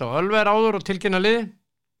ætlar að mæta á Ölver áður og tilkynna liði?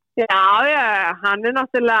 Já, hann er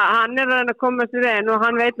að koma sér inn og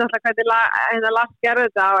hann veit náttúrulega hvernig Lars gerði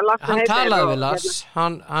þetta. Hann talaði við Lars,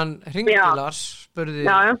 hann hringdi Lars, spurði,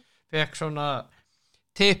 fekk svona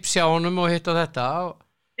tips hjá honum og hitt og þetta.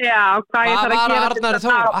 Já, hvað ég þarf að gera þetta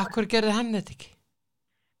þá? Akkur gerði hann þetta ekki?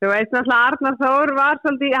 þú veist náttúrulega Arnar Þór var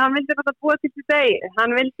svolítið, hann vildi náttúrulega búa til degi,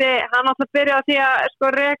 hann náttúrulega byrja á því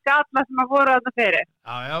að reka alla sem að voru þarna fyrir,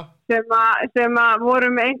 sem að voru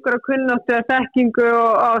með einhverja kunnáttu að þekkingu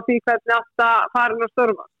og því hvernig átt að fara inn á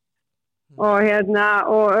stórmót og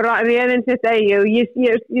réðin sitt eigi og ég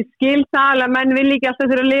skil það að menn vilja ekki alltaf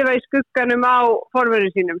þurfa að lifa í skugganum á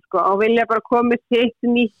forverðum sínum og vilja bara koma sitt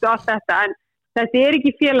nýtt og allt þetta, en þetta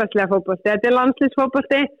ekki félagslega fótbolti, þetta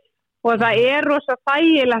landsliðsfótbolti og það rosa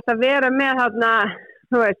þægilegt að vera með þarna,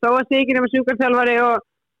 þú veist, þó að sé ekki nema sjúkraþjálfari og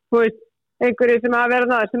þú veist, einhverju sem að vera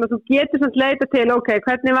það, sem að þú getur samt leita til, ok,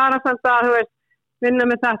 hvernig var það samt að, þú veist, vinna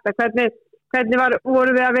með þetta, hvernig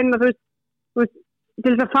voru við að vinna, þú veist,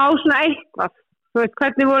 til þess að fá svona eitthvað, þú veist,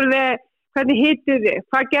 hvernig hittuð þið,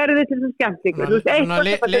 hvað gerðu þið til þess að skemmt ykkur, þú veist, eitthvað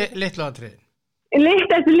litlu atriði.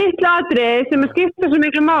 Þessi litlu atriði sem að skipta svo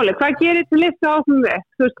miklu máli, hvað gerir þið litlu áfum við,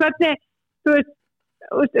 þú veist, hvernig, þú veist,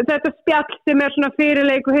 þetta spjall sem svona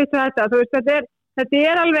fyrirleik og hitt og þetta, þú veist, þetta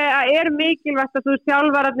alveg, mikilvægt að þú veist,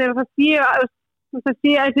 þjálfararnir og það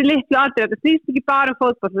sé þessi litlu atriði, þetta snýst ekki bara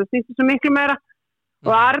fótboll, það snýst svo miklu meira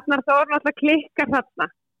og Arnar Þór náttúrulega klikkar þarna.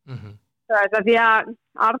 Það því að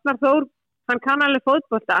Arnar Þór, hann kann alveg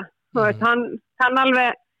fótbolta, hann kann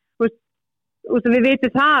alveg, við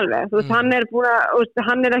vitum það alveg,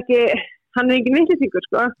 hann er engin vitleysinggur,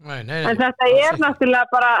 en þetta náttúrulega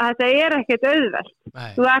bara, þetta ekkert auðvelt.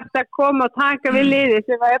 Þú ert að koma og taka við liði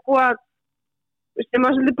sem var búið sem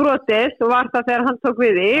var svolítið brotið og var það þegar hann tók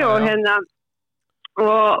við því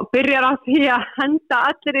og byrjar á því að henda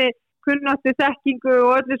allri kunnáttu þekkingu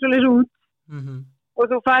og öllu svolítið út. Og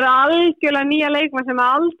þú færi algjörlega nýja leikmann sem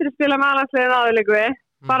aldrei spila með landsliðið áðurleiku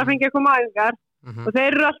bara fengi að koma aðingar og þeir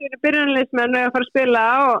eru allir byrjunarliðsmenn og að fara að spila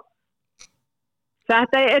og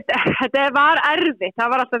þetta var erfitt,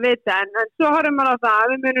 það var alltaf vita en svo horfum maður á það,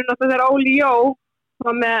 við munum náttúrulega þegar Óli Jó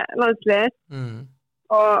var með landslið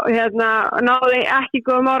og náði ekki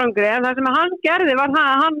góðum árangri en það sem hann gerði var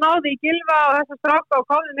að hann náði í Gylfa og þessa stráka og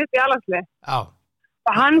kom þeim upp í A-landslið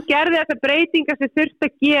og hann gerði þetta breytingar sem þurfti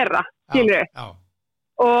að gera, skilur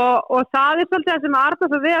Og það svolítið það sem Arnar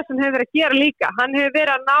Þór Viðarsson hefur verið að gera líka. Hann hefur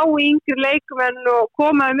verið að ná í yngri leikmenn og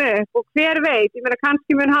koma upp og hver veit, ég meina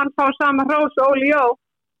kannski mun hann fá sama hrós og Óli Jó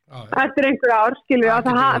eftir einhver ár, skilur við,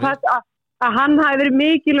 að hann hafi verið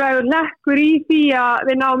mikilvægur hlekkur í því að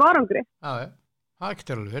við náum árangri. Það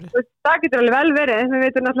getur alveg verið. Það getur alveg vel verið, við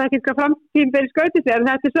veitum náttúrulega ekki hvað framtíðin beri skautið sér,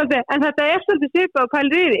 en þetta svolítið svipað og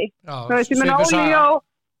pælir í því. Ég meina Óli Jó,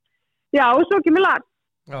 já, og svo kemur lag.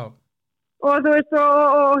 Og þú veist,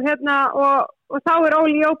 og þá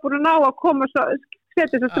Óli Jó búin að ná að koma og setja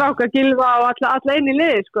þess að stráka Gylfa og alla inn í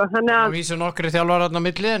liði, Þannig að... Það vísir nokkri þjálfarar á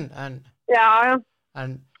milli en... Já.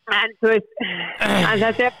 En þú veist, en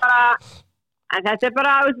þetta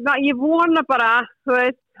bara, ég vona bara, þú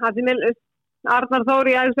veist, Arnar Þór,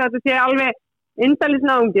 ég að þetta sé alveg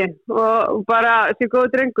indælisnáungi og bara sé góð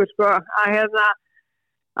drengur,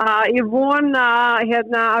 að ég vona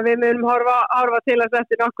að við munum horfa til að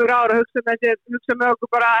eftir nokkur ára og hugsa með okkur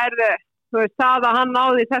bara þú veist, það að hann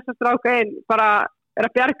náði þessa stráka inn bara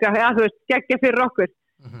að bjarga, þú veist, geggja fyrir okkur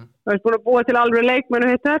þú veist, búin að búa til alveg leikmenn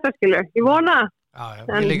og hitta þetta, skilu, ég vona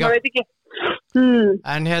en það veit ekki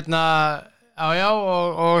en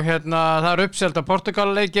og það uppselt á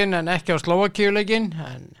Portugal-leikinn en ekki á Slóvakíu-leikinn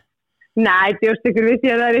Nei, bjóst ykkur við því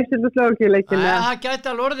að það er íslenska Slóvakíu-leikinn. Það gæti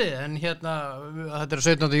alveg orðið, en þetta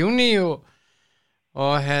 17. júní og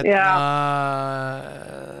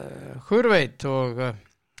hver veit og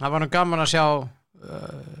það var nú gaman að sjá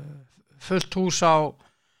fullt hús á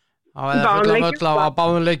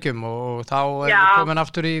báðum leikjum og þá komin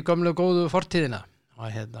aftur í gömlu góðu fortíðina.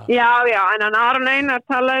 Já, en hann Aron Einar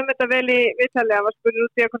talaði þetta vel í viðtali, hann var spurður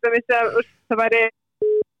út í að hvort það vissi að það væri...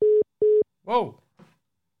 Wow!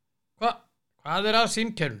 Hvað að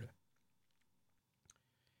símkerfinu?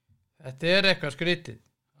 Þetta eitthvað skrítið.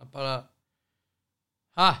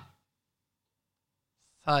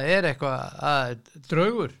 Það eitthvað,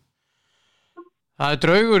 draugur. Það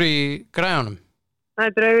draugur í græjunum.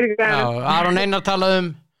 Já, Aron Einar talaði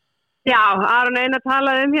Já, Aron Einar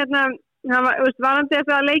talaði hann varandi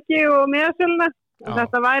þess að leiki og miðasöluna.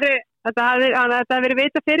 Þetta hefði verið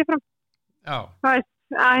vita fyrirfram. Já.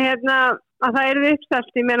 Að það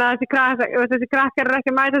uppselt, ég meina þessi krakkar ekki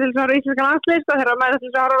að mæta til þess að horfa íslenska landslið, þeir eru að mæta til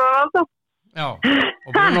þess að horfa Ronaldo. Já,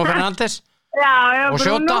 og Bruno Fernandes. Já, og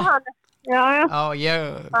Bruno. Já, ég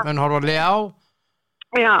mun horfa Lea á.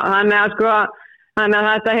 Já, þannig að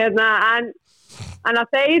þetta en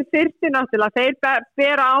að þeir þyrfti náttúrulega, þeir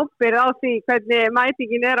bera ábyrgð á því hvernig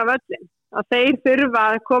mætingin á völlin. Að þeir þurfa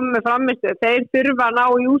að koma með frammistöð, þeir þurfa að ná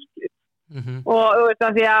í úrslit. Og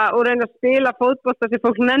því að reyna að spila fótbolta sem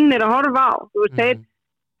fólk nennir að horfa á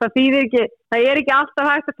það þýðir ekki, það ekki alltaf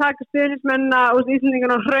hægt að taka stuðningsmennina úr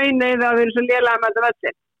Íslendingun og hrauna yfir að við erum svo lélega með þetta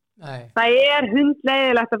völlin. Það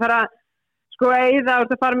hundleiðilegt að fara eða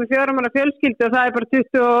að fara með 4 manna fjölskyldu og það bara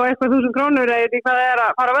 20 og eitthvað þúsund krónur eða hvað það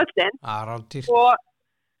að fara á völlin.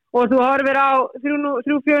 Og þú horfir á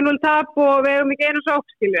 3-4-0 tap og við eigum ekki einu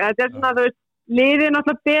sókn, skilju. Þetta svona, þú veist, liðið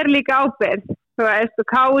náttúrulega ber líka ábyrgð. Þú veist, og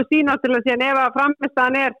KSÍ náttúrulega síðan ef að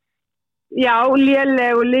frammistaðan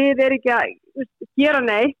léleg og liðið ekki að gera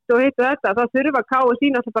neitt og hitt og þetta, þá þurfa KSÍ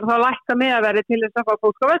náttúrulega bara að lækka meðverði til þess að fá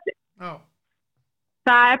fólk á völlin. Já.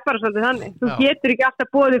 Það bara svolítið þannig. Þú getur ekki alltaf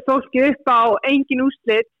boðið fólki upp á engin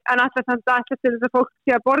úrslit en alltaf til þess að fólk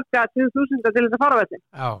sé að borga 20.000 til þess að fara á völlin.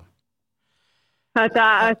 Já. Það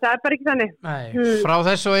bara ekki þannig. Frá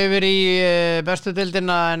þessu yfir í bestu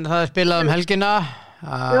deildina en það spilað helgina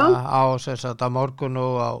á morgun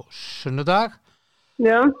og á sunnudag.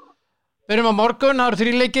 Já. Byrjum á morgun, það eru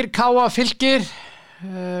 3 leikir, KA Fylkir,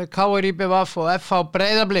 KR IBVF og FH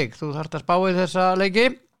Breiðablik. Þú þarft að spá í þessa leiki.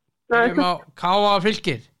 Byrjum á KA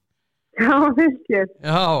Fylkir. KA Fylkir?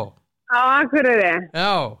 Já. Á Akureyri?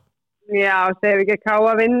 Já. Já, þeir ekki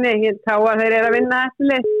KA vinni, KA þeir að vinna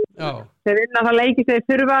eftirlið. Já. Þeir vinna þá leiki þeir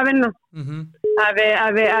þurfa að vinna.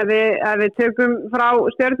 Að við tökum frá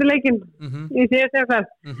stjörnuleikin í síðastöfðar.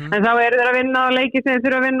 En þá eru þeir að vinna á leiki þeir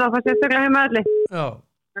þurfa að vinna og það sérstaklega heima allir. Já.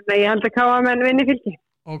 Þannig að ég held að KA menn vinni Fylki.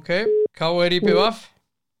 Ok, KR IBVF?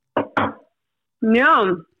 Já.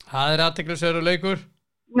 Það er athyglisverður leikur.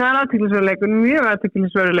 Það er athyglisverður leikur, mjög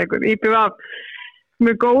athyglisverður leikur. IBVF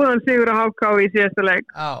með góðan sigur á HK í síðasta leik.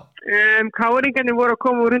 Já. Káringarnir voru að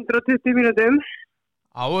koma úr 120 mínútum.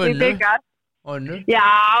 Á önnu. Í byggar. Önnu. Já,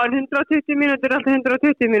 120 mínútur, alltaf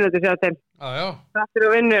 120 mínútur sjá til. Já. Þáttur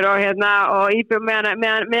og vinnur og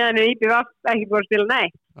meðan er IBVF ekki búið að spila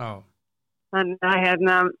neitt. Já. Þannig að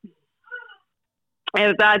þetta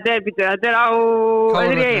á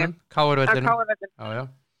KR-vellinum. Já.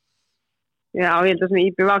 Já, ég held að svona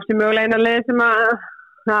IBVF sem mögulega eina leið sem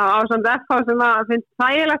á samt FH sem finnst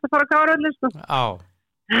þægilegt að fara á KR-vellin, sko. Já.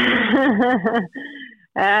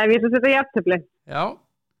 Við ætlum að setja jafntefli. Já.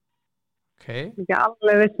 Ok. Ekki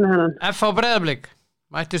alveg viss með hennan. FH Breiðablik,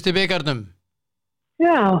 mættust í bikarnum.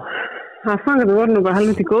 Já, það fangar þú voru nú bara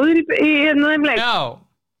helviti góðir í þeim leik. Já.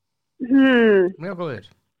 Mjög góðir.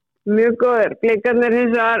 Mjög góðir. Blikarnir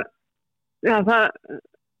hins vegar,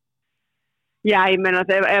 ég meina að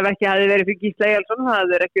ef ekki hefði verið fyrir Gísla Eyjálsson, það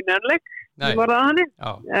hefði verið ekki nörleik. Nei. Var það hannig?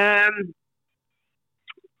 Já.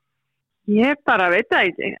 Ég bara veit það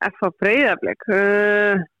ekki. FH Breiðablik.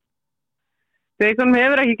 Beikonum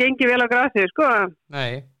hefur ekki gengið vel á grasið, sko.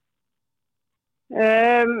 Nei.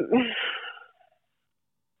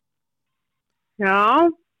 Já.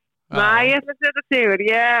 Nei, ég ætla að setja sigur.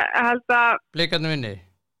 Ég held að Blikarnir vinni.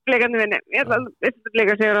 Ég ætla að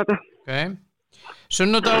Blikar sigur á þetta. Ok.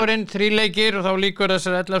 Sunnudagurinn 3 leikir og þá líkur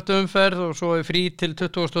þessar 11. umferð og svo er frí til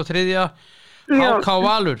 23. HK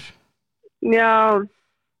Valur. Já.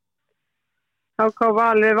 HK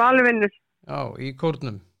Valur vinnur. Já, í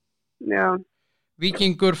kórnum. Já.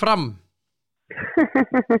 Víkingur Fram.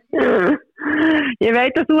 Ég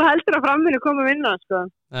veit að þú heldur að Fram vinni koma að vinna, sko.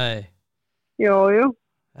 Nei. Jú. Já.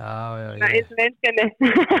 Já,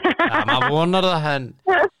 maður vonar það en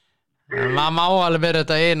maður má alveg vera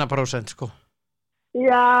þetta 1%, sko.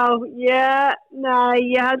 Já,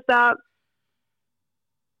 ég held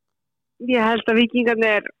að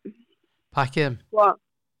Víkingarnir pakkið þeim. Sko.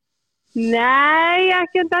 Nei,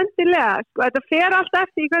 ekki endilega, sko. Þetta fer allt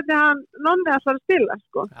eftir í hvernig hann Nonni að fara að spila,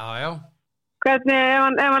 sko. Já. Hvernig,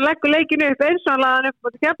 ef hann leggur leikinu upp eins og hann laði hann upp á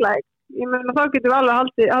til Keflavík. Ég meina þá getum við alveg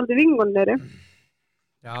haldið Víkingarnir.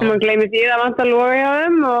 Já. Man gleymir því að vanta loga hjá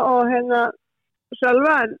þeim og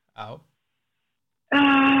sjálfa en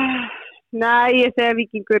nei, ég segi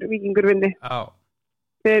Víkingur vinni. Já.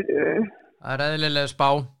 Það er eðlilega spá.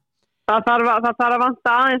 Það þarf að vanta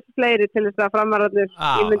aðeins fleiri til þess að framararnir.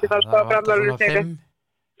 Ég myndi fara að spá framararnir segja.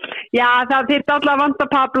 Já, það þyrfti alltaf að vanta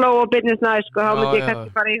Pablo og Byrnir Snæ, sko. Þá myndi ég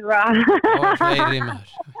kannski fara í það. Og fleiri maður.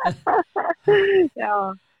 Já.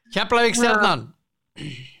 Keflavík Stjarnan.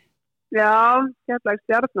 Já, Keflavík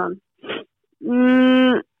Stjarnan.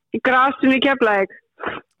 Grasinu í Keflavík.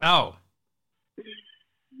 Já.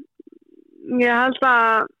 Ég held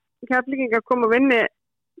að Keflvíkingar koma og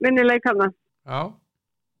vinni leikarna. Já.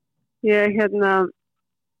 Ég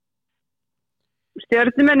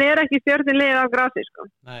stjörnumenn er ekki stjörnulið á grasi, sko.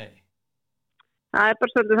 Nei. Það er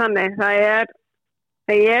bara svolítið þannig. Það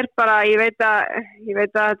er bara, ég veit að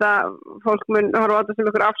þetta fólk mun horfa á þetta sem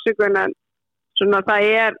ykkur afsökun en svona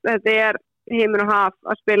þetta er himinn og haf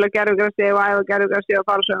að spila gerfugrasi og æfa gerfugrasi og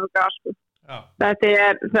falsa og gas, sko. Já.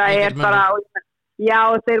 Það er bara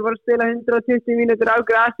Já, þeir voru að spila 120 mínútur á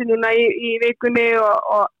grasi núna í vikunni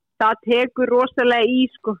og það tekur rosalega í,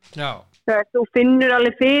 sko. Já. Þú finnur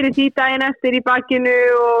alveg fyrir því daginn eftir í bakinu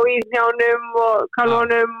og í hnjánum og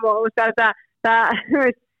kálfunum og það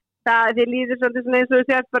þið líður svolítið svona eins og þú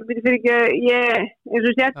sért bara fyrir ekki, eins og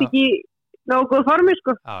þú sért ekki nógu góð formi,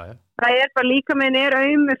 sko. Já. Það bara líka minn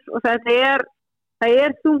aumur og það er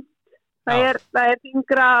þungt. Það er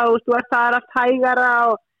þyngra og þú ert það allt hægara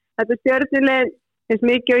og þetta stjörnuleg eins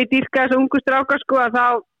mikið og í dýrka þessu ungu strákar, sko, að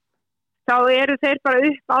þá eru þeir bara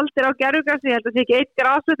upp aldir á gerfugrasi. Ég held að það sé ekki 1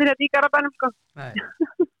 grasvöllur hérna í Garabænum, sko. Nei.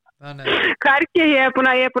 Hvergi, ég er búin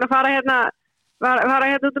að fara hérna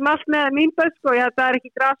út allt með mín börn, sko. Það er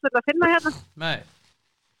ekki grasvöll að finna hérna. Nei.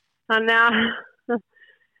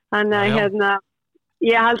 Þannig að hérna,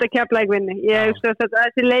 ég held að Keflavík vinni. Ég hugsa að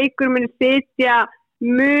þessi leikur muni sitja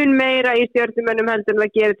mun meira í stjörnumönnum heldur en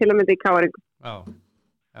það gerir til að mynda í KR.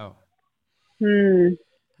 Já.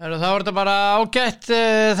 Þá er þetta bara ágætt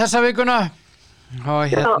þessa vikuna og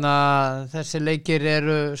hérna þessi leikir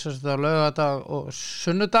eru á laugardag og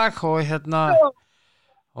sunnudag og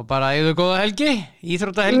bara eigðu góða helgi,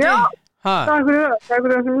 íþróttahelgi. Takk fyrir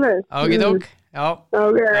það.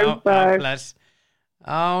 Ágætt. Bless.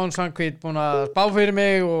 Svanvhíti búin að spá fyrir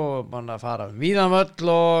mig og búin að fara víðan völl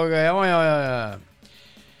og já.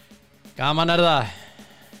 Gaman er það.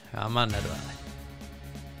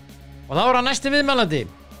 Og þá er hann næsti viðmælandi.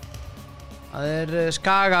 Það er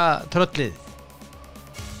Skaga tröllið.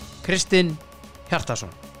 Kristni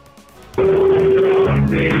Hjartarsyni.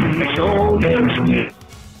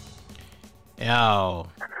 Já.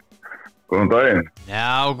 Góðan daginn.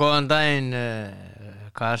 Já, góðan daginn.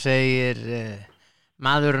 Hvað segir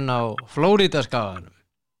maðurinn á Flórídaskaganum?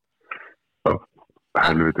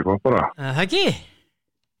 Helviti gott bara. Það ekki?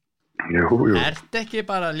 Jú. Ert ekki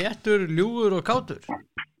bara léttur, ljúfur og kátur?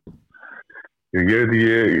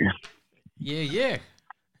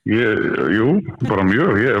 Jú, bara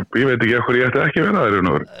mjög. Ég veit ekki hvað ég ætti ekki að vera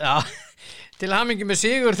þér. Já, til hamingju með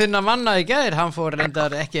sigur þinn að manna í gær. Hann fór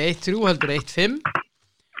reyndar ekki 1-3 heldur 1-5.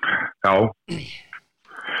 Já.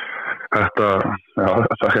 Þetta er það.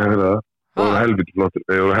 Það voru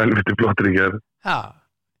helviti flottir í gær. Já,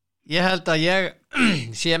 ég held að ég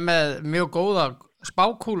sé með mjög góða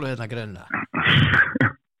spákúlu hérna greinlega.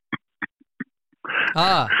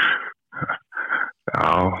 Já,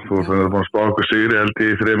 þú finnir búin að spá okkur sigri held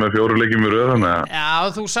í 3-4 leikjum í röð þannig að... Já,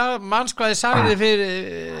 þú manst hvað ég sagði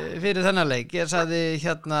fyrir þennan leik. Ég sagði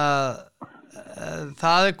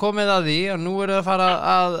það er komið að því og nú er það að fara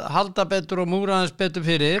að halda betur og múra aðeins betur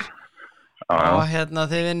fyrir. Já. Og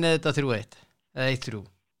þið vinnið þetta 3-1 eða 1-3.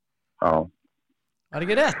 Já. Var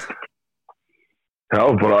ekki rétt? Já,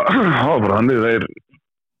 bara hannig þeir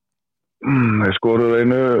skoruðu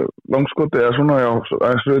einu langskoti eða svona,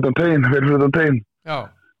 aðeins fyrir utan tegin.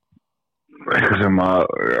 Já. Eitthvað sem að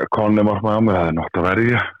Konni markmaði á mig, það nátt að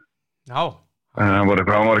verja. Já. En hann var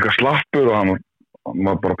eitthvað slappur og hann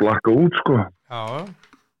var bara að blakka út, sko. Já.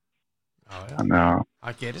 Þannig að...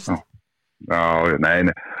 Það gerist. Já,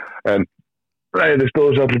 nei. En þið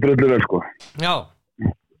stóðu sér allir drullir vel, sko. Já.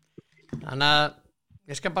 Þannig að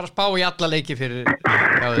ég skal bara spá í alla leiki fyrir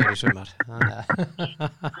þér í sumar.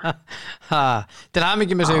 Til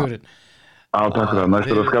hamingju með sigurinn. Já, takk fyrir það.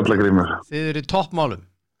 Næstur að skallagrímur. Þið eru í toppmálum.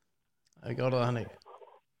 Það er ekki orðað þannig.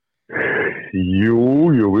 Jú,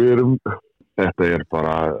 við erum... Þetta er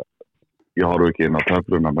bara... Ég horf ekki inn á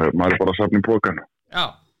töfluna. Maður er bara að safna í pokan. Já.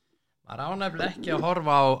 Maður ánæfnilega ekki að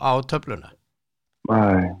horfa á töfluna.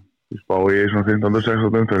 Nei. Ég spá í svona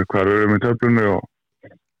 15-16 umferð hvar við erum í töflunni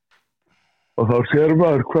og þá sér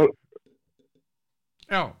maður hvað...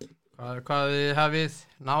 Já, hvað þið hafið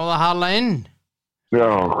náð að hala inn? Já,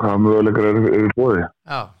 hvað möguleikar eru í boði.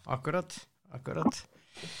 Já, akkurat.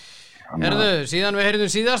 Síðan við heyrðum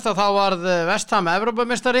síðast að þá varð Besta Evrópu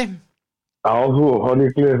meistari. Já, þú har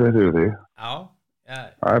ég gleðið þetta yfir því. Já.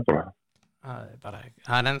 Það er bara.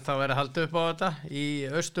 Það er ennþá verið að halda upp á þetta í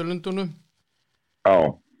Austurlundunum. Já.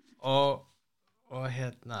 Og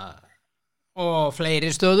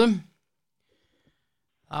fleiri stöðum.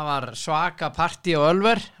 Það var svaka partí á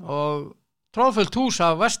Ölver og tróðfullt hús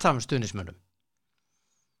af Besta stuðningsmönnum.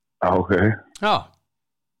 Já, ok. Já.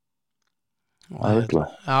 Það er eitthvað.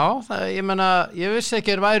 Já, ég meina, ég vissi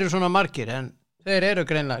ekki væri svona margir, en þeir eru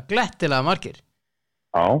greinilega glettilega margir.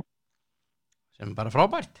 Já. Sem bara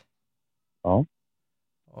frábært. Já.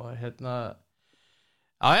 Og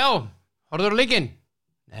já, horfður á leikinn?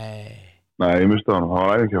 Nei, ég misti hann, það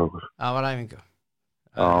var æfingi á okkur. Það var æfingi.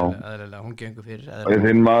 Já. Eðlilega, hún gengur fyrir.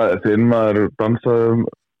 Þinn maður dansaði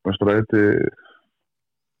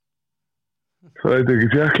það heiti ekki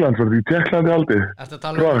Tékkland, var þetta í Tékklandi aldrei? Þetta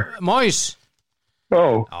tala Mois?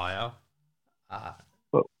 Já.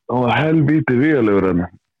 Hann var helvíti vígalegur hann.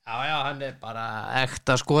 Já, hann bara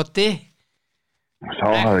ekta skoti. Sá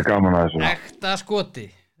hafði gaman að þessu. Ekta skoti.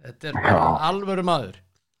 Þetta bara alvöru maður.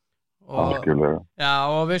 Algjörlega. Já,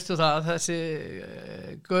 og veistu það, þessi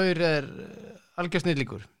gaur algjör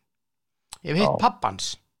snillíkur. Ég hef hitt pappans,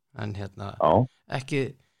 en ekki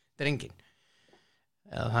drengin.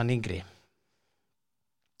 Eða hann yngri.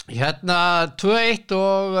 2-1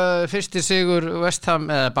 og fyrsti sigur West Ham,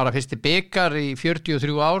 eða bara fyrsti bikar í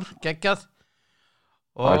 43 ár, geggjað.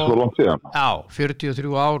 Það svo langt síðan. Já,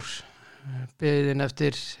 43 ár biðin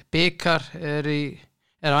eftir bikar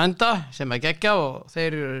á enda, sem geggjað, og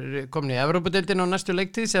þeir eru komin í Evrópu deildin á næstu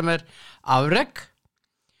leiktíð, sem afrek.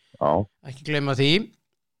 Já. Ekki gleyma því.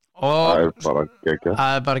 Og það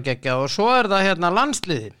bara geggjað. Og svo það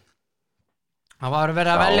landsliðið. Það var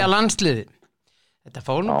verið að velja landsliðið. Þetta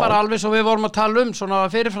fór nú bara alveg svo við vorum að tala svona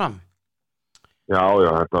fyrirfram. Já,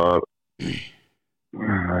 þetta var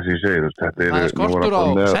það sem ég segi, þetta það skortur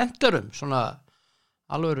á senterum, svona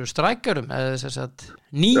alvöru strækjarum, eða þess að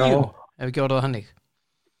nýjum, ef ekki orðað hannig.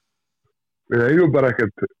 Við eigum bara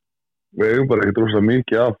ekkert rosa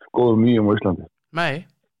mikið af góðum nýjum á Íslandi. Nei.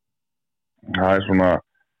 Það svona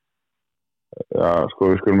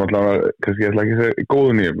við skulum allavega, kannski ég ætla ekki að segja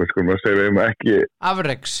góðu nýjum, við skulum að segja við ekki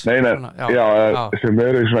afreks sem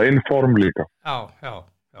eru í svona inform líka já.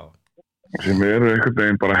 sem eru einhvern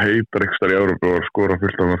veginn bara heitar ekstar í Evrópu og skora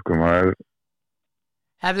fullt af mörkum.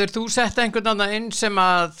 Hefur þú sett einhvern annan inn sem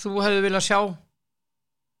að þú hefði viljað sjá?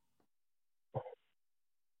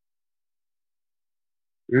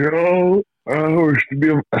 Já, þú veist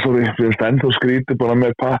ég veist ennþá skrítið bara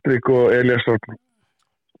með Patrik og Elias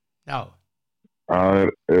Já.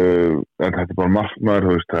 En þetta bara markmaður,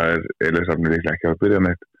 þú veist, það Elias líklega ekki að byrja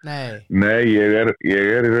neitt. Nei, ég er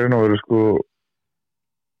í raun og veru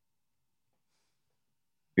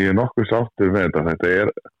ég nokkuð sáttur með þetta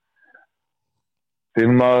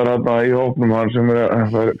þinn maður í hópnum, hann sem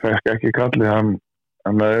fekk ekki kalli, hann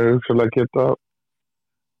hugsalega geta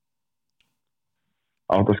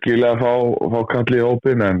átt að skilja að fá kalli í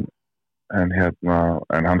hópin,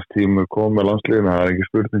 en hans tími kom með landsliðinu, það ekki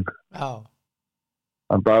spurning. Já.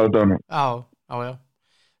 Hann dagði hann. Já.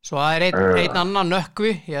 Svo það einn annan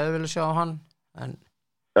nökkvi, ég hefði viljað sjá hann.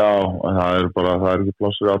 Já, en það ekki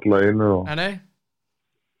pláss fyrir alla einu. Nei.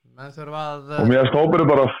 Menn þurfa að og mér stópir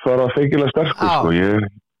bara að fara feikilega sterkur,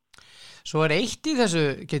 Svo eitt í þessu,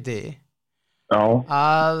 Kitti. Já.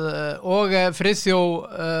 Og Friðþjó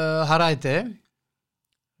Haræti,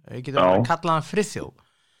 ég getur að kalla hann Friðþjó.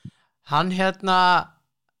 Hann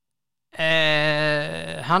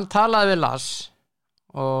hann talaði við Lars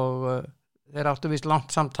og þeir áttu víst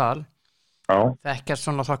langt samtal. Þekkjast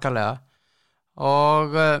svona þokkalega,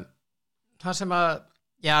 og það sem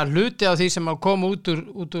hluti á því sem að koma út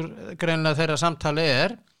úr greinilega þeirra samtali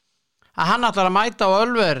að hann ætlar að mæta á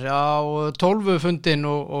Ölver á 12 fundin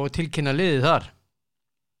og tilkynna liðið þar.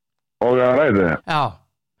 Og ræði? Já.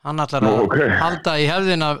 Hann ætlar að halda í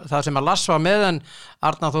hefðina það sem að Lars var með, en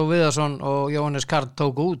Arnar Þór Viðarsson og Jóhannes Karl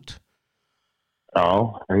tóku út. Já,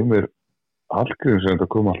 Heimir Hallgríms sem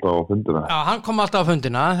þetta kom alltaf á fundina. Já, hann kom alltaf á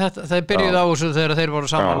fundina. Þeir byrjuði á þessu þegar þeir voru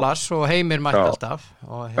saman Lars, og Heimir mætti alltaf.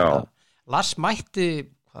 Og Lars mætti,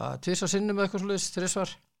 tvisvar sinnum eða eitthvað svoleiðis, 3 svar.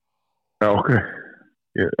 Já, ok.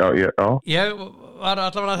 Ég var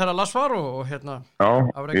allavega þegar Lars var og ég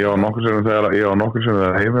var nokkur sem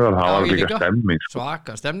þegar Heimir var, það var líka stemning.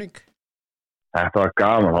 Svaka stemning. Þetta var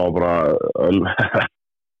gaman, það var bara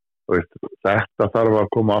þetta þarf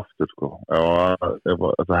að koma aftur ef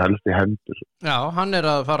þetta helst í hendur. Já, hann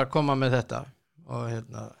að fara að koma með þetta og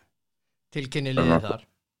tilkynni liðið þar.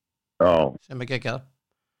 Já. Sem geggjað.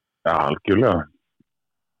 Já, algjörlega.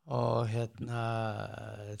 Og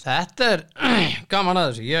þetta gaman að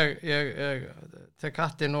þessu. Ég tek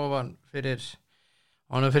hattinn ofan fyrir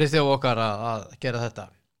þjóð okkar að gera þetta.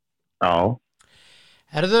 Já.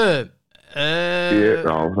 Herðu,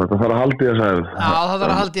 þetta þarf að halda í þessa hefð. Já, það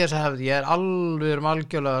þarf að halda í þessa hefð. Ég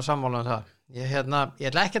algjörlega sammála það. Ég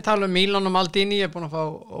ætla ekki að tala um Mílan og Maldini, ég búin að fá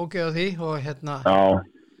ógeð á því og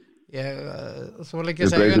þú vil ekki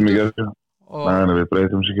að segja undur. Nei, við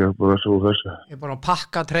breytum sér ekki upp á þessu og þessu. Ég búin að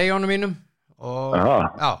pakka treyjónum mínum og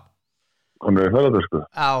komið við ferðardösku.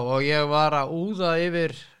 Já, og ég var að úða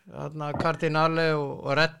yfir Cardinale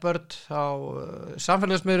og Redbird á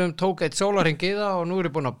samfélagsmiðlum, tók eitt sólarhring í það og nú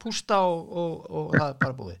ég búin að pústa og það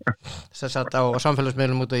bara búið. Þess að á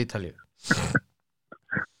samfélagsmiðlum út á Ítalíu.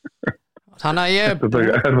 Þannig að ég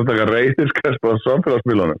þetta taka reyðiskast á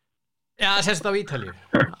samfélagsmiðlunum? Já, sérst á Ítalíu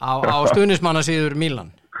á stuðningsmannasíður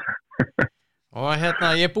Mílan. Og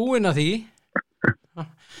ég er búinn að því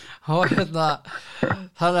og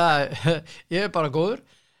þannig að ég bara góður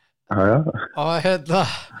Já. Og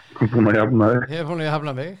Búin að jafna þig. Ég er búin að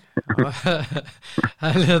jafna mig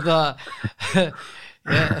en ég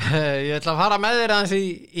ætla að fara með þér aðeins í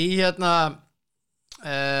ég ætla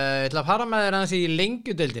að fara með þér aðeins í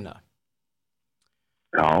Lengjudeildina.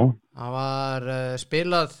 Já. Það var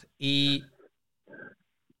spilað í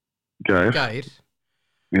Gær.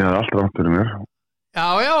 Ég hafði allt rangt fyrir mér. Já,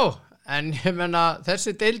 en ég menna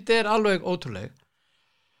þessi deild alveg ótrúleg.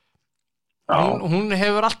 Hún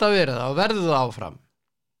hefur alltaf verið það og verður það áfram.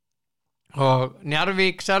 Og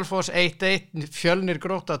Njarðvík, Selfoss 1-1, Fjölnir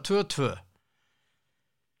Grótta 2-2.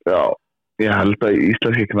 Já, ég held að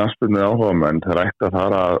íslenski knattspyrnu áhugamenn þeir ætti að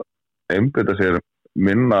fara að einbeita sér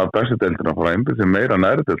minna Bestu deildina, fara að einbeita sér meira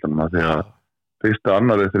neðri deildina því að fyrsta,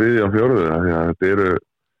 annarri, þriðja og fjórðu því að þetta eru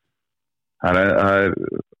það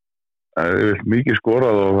er mikið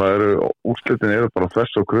skorað og það úrslitin eru bara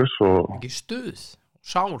þess og kruss og mikið stuð,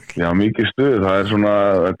 sál. Já, mikið stuð, það er svona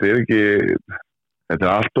þetta er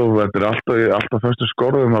alltaf fyrstu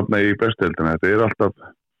skorðum þarna í Bestu deildina, þetta er alltaf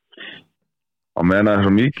á meðan það er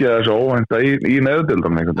svo mikið að þessu óvænta í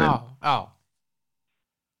neðdeildum einhvern veginn. Já.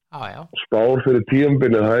 Spár fyrir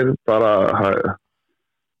tímabilið, það er bara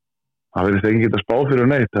það verðist ekki geta spáð fyrir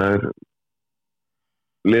neitt, það er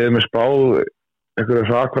liðið með spáð einhverju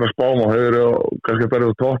hrakvara spám og þau eru kannski að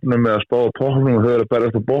berja á toppnum eða spáð á toppnum og þau eru að berja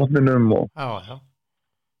á botninum og Já.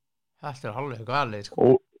 Þetta er alveg galið sko.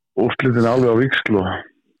 Og úrslitin alveg á víxlu.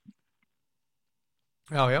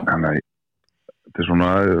 Já. Þannig að þetta er svona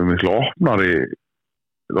miklu opnari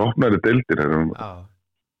deildir. Já.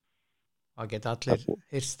 Það geta allir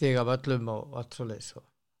hirstig af öllum og allt svoleiðis.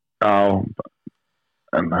 Já,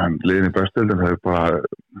 en liðin í Bestu deildin það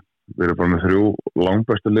við erum bara með 3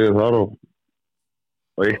 langbestu liðið þar og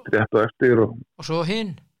 1 rétt og eftir og svo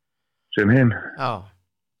hinn. Sem hinn. Já.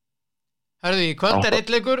 Hörðu, í kvöld er 1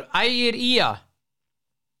 leikur, Ægir Ía.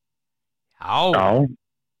 Já.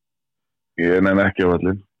 Ég nenni ekki á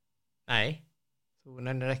völlinn. Nei, þú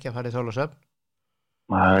nennir ekki að fara í Þorlákshöfn.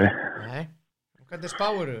 Nei. Hvernig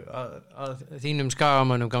spáirðu að þínum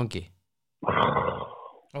skagamönnum gangi?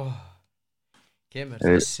 Kemur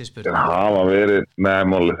þessi spurning. Það hafa verið,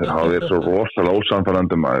 málið þeir hafa verið svo rosalega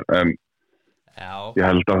ósamfærandi maður, en ég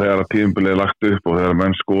held að þegar tímabilið er lagt upp og þegar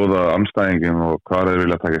menn skoða andstæðingin og hvað þeir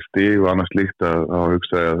vilja taka stig og annars líkt að þá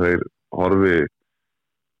hugsa ég að þeir horfi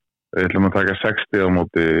þeir ætlum að taka 60 á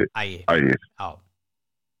móti Ægir. Já.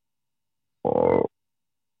 Og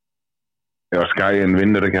ef Skaginn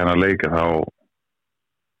vinnur ekki hann að leika þá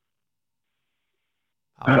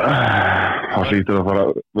hlýtur að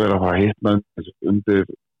vera að fara að hitna undir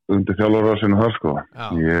þjálfarasinu þar sko.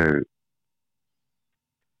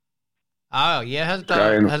 Ég held að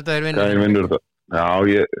þeir vinnur. Skaginn vinnur þetta. Já,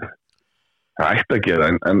 það ætti að gera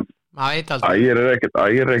en Ægir er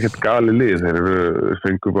ekkert gali lið. Þeir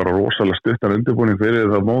fengu bara rosalega stuttan undirbúning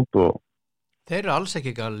fyrir það mót og þeir eru alls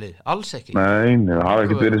ekki gali lið, alls ekki. Nei, það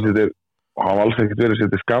hafa alls ekkert verið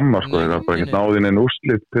sér til skamma sko. Það er bara ekkert náðinn en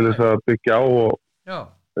úrslit til þess að byggja á og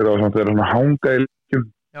þeir eru svona hanga í leikjum.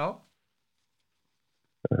 Já.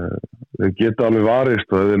 Þeir geta alveg varist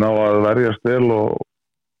og þeir ná að verjast vel og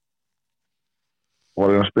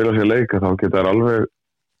reyna að spila sér leika þá geta þeir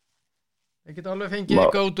geta alveg fengið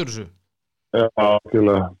eitthvað út úr þessu. Já,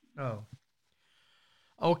 algjörlega. Já.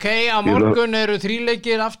 Ok, á morgun eru 3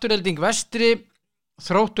 leikir, Afturelding Vestri,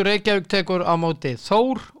 Þróttur Reykjavík tekur á móti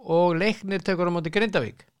Þór og Leiknir tekur á móti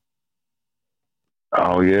Grindavík. Já,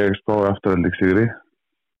 ég spái Afturelding sigri.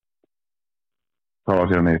 Það var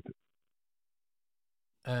sér neitt.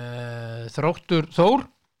 Þróttur Þór?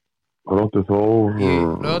 Þróttur Þór. Í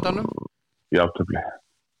Laugardalnum? Jafntefli.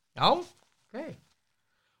 Já, ok.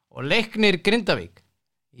 Og Leiknir Grindavík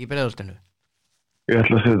í Breiðholtinu. Ég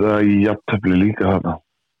ætla að setja í jafntefli líka þarna.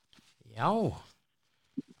 Já.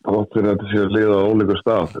 Þótt fyrir að þetta sé að liða á ólíkur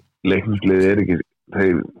stað. Leiknisliði er ekki,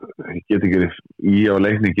 þeir geti ekki í á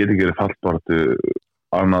Leikni geti ekki fallbartu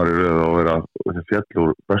annari röð og vera fjall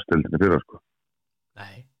úr Bestudeildinni fyrir sko.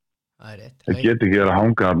 Nei, það er rétt. Þeir geti ekki að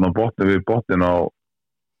hanga þarna á botni við botnin á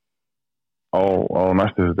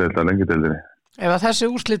næstu deild að Lengjudeildinni. Ef að þessi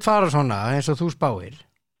úrslit fara svona eins og þú spáir.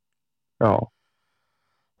 Já.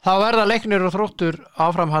 Þá verða Leiknir og Þróttur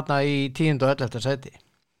áfram hérna í 10. og 11. sæti.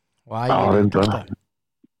 Og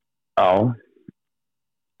Já.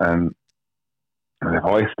 En þeir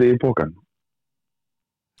fá 1 stig í pokann.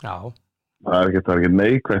 Já. Það er ekki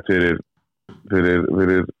neikvætt fyrir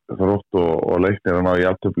Þrótt og Leiknir að ná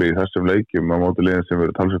jafntefli í þessum leikjum á móti liðin sem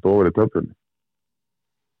verður talsvert ofar í töflunni.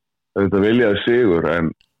 Þetta viljaði sigur en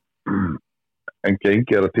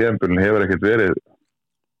gengið að tímabilinu hefur ekkert verið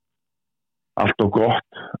allt og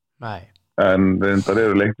gott Nei. En reyndar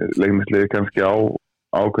eru leiknisliði kannski á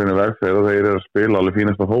ákveðinu vegferð og þeir eru að spila alveg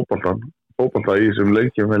fínasta fótbolta í þessum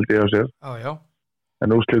leikjum held ég á sér. Já.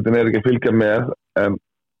 En úrslitin ekki að fylgja með en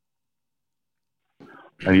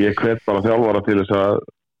ég hvet bara þjálfara til þess að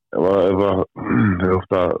ef þú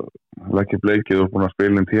ert að leggja upp leikið og búin að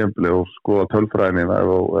spila inn tímabili og skoða tölfræðina ef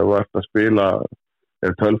þú ert að spila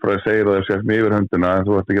ef tölfræði segir að það sést með yfirhöndina en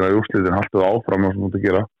þú ert ekki að gera úrslitin haltu það áfram og sem þú ert að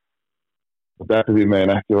gera og þetta því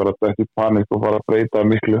megin ekki vera ekki panik og fara að breyta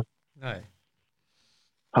miklu. Nei.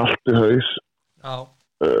 Haltu haus. Já.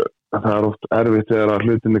 Það oft erfitt þegar að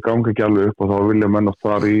hlutinni ganga ekki alveg upp og þá vilja menn oft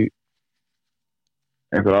fara í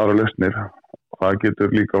einhver aðra lausnir og það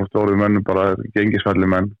getur líka oft orðið mennum bara gengisfælli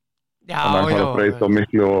menn. Já, menn fara að breyta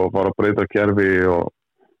miklu og fara að breyta kerfi og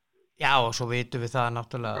Já, og svo vitum við það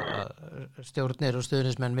náttúrulega að stjórnir og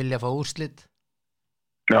stuðningsmenn vilja fá úrslit.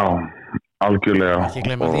 Já, algjörlega. Ekki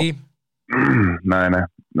gleyma því. Nei,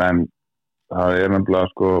 en það nefnilega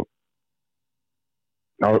sko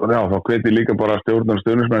Já, þá hvet ég líka bara stjórnar og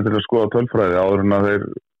stuðningsmenn til að skoða tölfræði áður en að þeir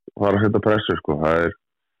fara að setja pressu sko. Það ef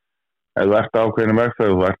þú ert ákveðinu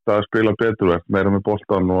vegferð, þú ert að spila betur, þú ert meira með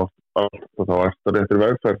boltan og allt og þá ert það réttir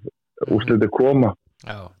vegferð, úrslitið koma.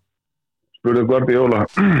 Já. Spurðu Guardiola,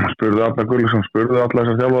 spurðu Arnar Guðlaugsson, spurðu alla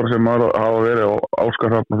þessar þjálfara sem hafa verið á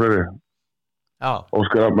Óskar Hrafn og fleiri. Já.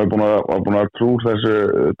 Óskar Hrafn var búin að trú þessu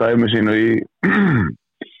dæmi sínu í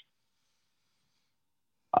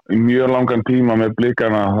mjög langan tíma með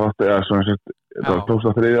blikana það tókst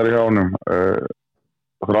að þriðjar í hjánum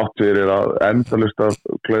þrátt fyrir að endalust af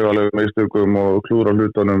klaufalegum mistökum og klúra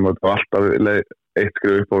hlutunum og alltaf eitt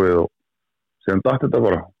skrif upp á við og síðan datt þetta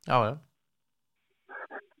bara. Já.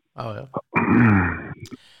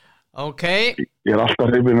 Ok. Ég alltaf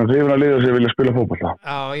hrifin að liða sem vilja spila fótbolta.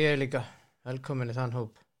 Já, ég líka. Velkomin í þann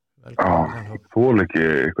hóp. Þú ekki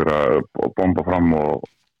ykkur að bomba fram og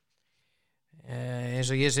eins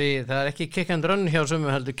og ég segi, það ekki kick and run hjá sumum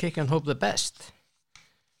heldur kick and hope the best.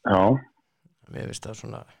 Já. Mér finnst það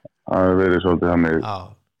svona. Það hefur verið svolítið þannig. Já.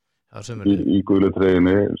 Í gulu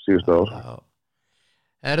treyjunni síðustu ár. Já.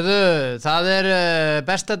 Það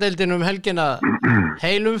Besta deildin helgina,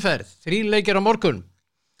 heil umferð, 3 leikir á morgun.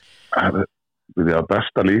 Það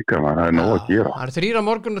Besta líka, það nóg að gera. Það 3 á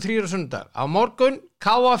morgun og 3 á sunnudag. Á morgun,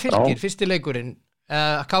 K.A. Fylkir, fyrsti leikurinn.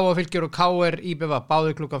 K.A. Fylkir og K.R. íbjöfa,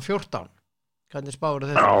 báði klukkan 14. Hvernig spáir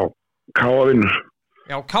þessu? Já, K.A. vinnur.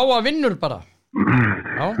 Já, K.A. vinnur bara.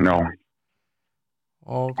 Já.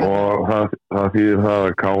 Og það þýðir það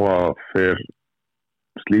að K.A.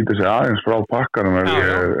 slítir sig aðeins frá pakkanum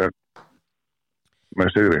með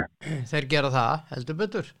sigri. Þeir gera það, heldur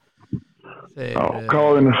betur. K.A.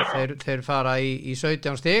 vinnur. Þeir fara í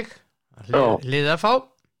 17 stig, liða fá.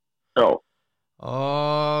 Já.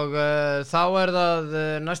 Og þá það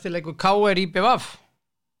næsti leikur K.R. íbjöfa.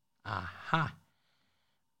 Aha.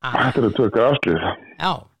 Þetta 2 grafslið.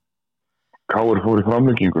 Já. K.R. fór í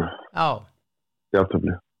framlengingu. Já.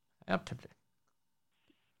 Jafntefli.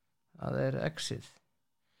 Það exið.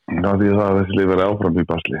 Já, því það þessi lið verið áfram í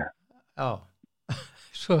basli. Já.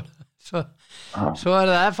 Svo það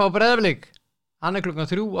F á Breiðablik. Hann klukkan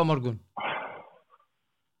 3 á morgun.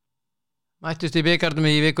 Mættust í bikarnum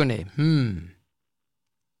í vikunni.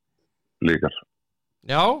 Líkar.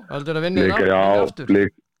 Já, heldur að vinna aftur.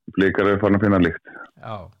 Blikar farin að finna líkt.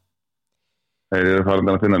 Já. Þeir farin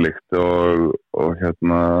að finna líkt og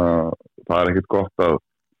það ekkert gott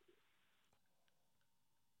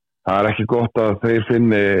að þeir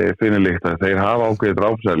finni líkt. Þeir hafa ákveðið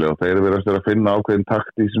drápsæli og þeir verðast að finna ákveðin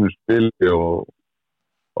takt í sem spili og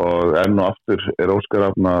enn og aftur Óskar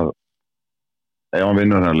Hrafn að ef hann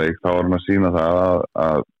vinnur þennan leik þá hann að sína það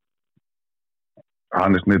að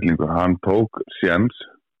hann snillingur. Hann tók séns.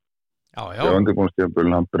 Já. Hann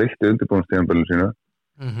breytti undirbúningstímabilinu sínu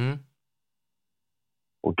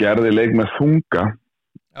og gerði leik með þunga.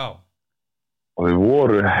 Já. Og þeir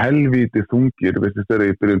voru helvíti þungir veistu þeirra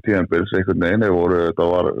í byrjun tímabils einhvern veginn, þetta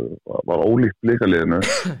var ólíkt blikaliðinu.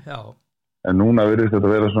 Já. En núna virðist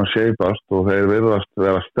þetta vera svona shapeast og þeir virðast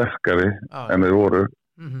vera sterkari en þeir voru.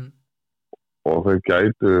 Og þeir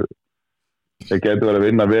gætu verið að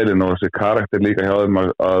vinna velinn og þessi karakter líka hjá þeim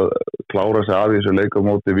að klára sig að þessu leik á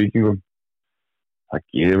móti Víkingum. Það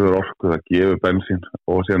gefur orku, það gefur bensín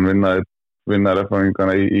og síðan vinna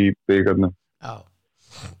erfaringana í bikarnum. Já.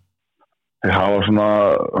 Þeir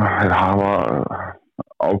hafa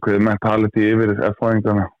ákveðið mentality yfir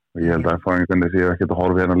erfaringana og ég held að erfaringana séu ekkert að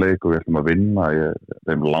horfa hérna leik og við ætlum að vinna.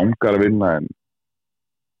 Þeim langar að vinna en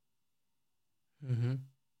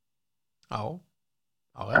Já.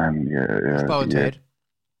 En ég spáði 2.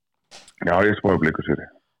 Já, ég spáði Blikur sér.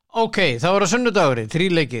 Ok, þá á sunnudagurinn 3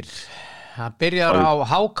 leikir. Það byrjar á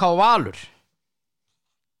HK Valur.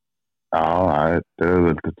 Já, það er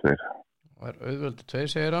auðvöldu 2. Það er auðvöldu 2,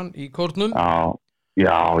 segir hann, í kórnum.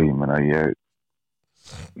 Já, ég meina,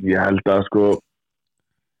 ég held að sko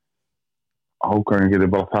Hákanin getur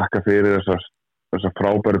bara þakka fyrir þessar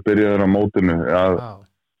frábæru byrjaður á mótinu.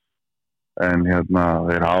 En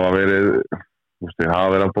þeir hafa verið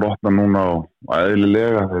að brotna núna og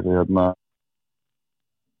eðlilega.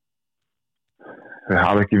 Þeir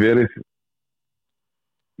hafa ekki verið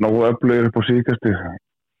nógu öflugir upp á síðkasti.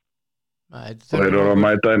 Þeir eru að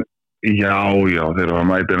mæta þeir eru að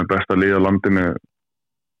mæta einu besta lið á landinu.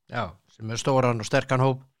 Já, sem stóran og sterkan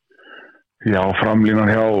hóp. Já, framlínan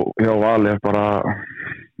hjá Vali er bara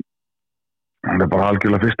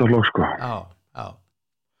algjörlega fyrsta flokk, sko. Já.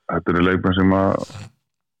 Þetta eru leikmenn sem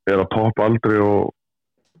er á topp aldri og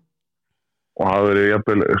hafa verið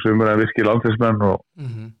jafnvel sumir en virkir landsliðsmenn og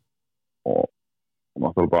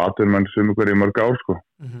náttúrulega bara atvinnumenn sumir hverju í mörg ár, sko.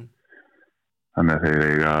 Þannig að þeir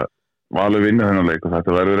eiga Valur vinna þennan leik og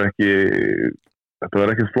þetta verður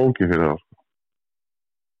ekki flókið fyrir þá, sko.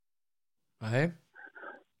 Nei.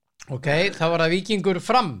 Ok, þá var það Víkingur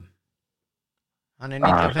Fram. Hann er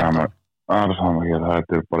 1915. Það er sama hér,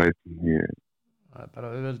 þetta er bara 1. Það er bara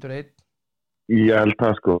auðveldur 1. Ég held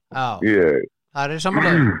það, sko. Það er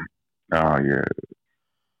samanlega. Já,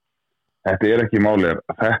 þetta er ekki málið.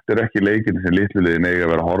 Þetta er ekki leikinn sem litlu liðin eiga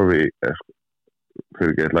að vera að horfa í,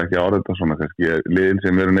 fyrir ekki, ég ætla ekki að orða þetta svona, kannski liðin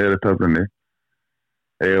sem eru niður í töflunni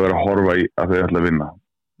eiga að vera að horfa í að þau ætla að vinna.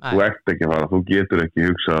 Þú ert ekki að fara, þú getur ekki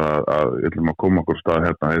hugsað að við ætlum að koma okkur stað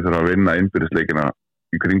hérna, þeir þurfa að vinna innbyrðisleikina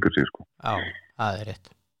í kringur sig, sko. Já, það er rétt.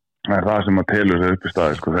 Það er það sem að telur þau upp í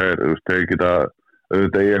staði, sko. Þeir geta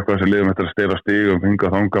auðvitað í eitthvað sem liðum eftir að stela stigum,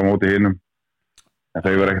 hinga þanga á móti hinum, en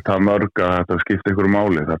þeir verða ekki það mörg að þetta skipta ykkur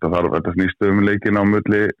máli. Þetta snýst leikina á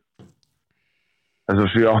milli þessar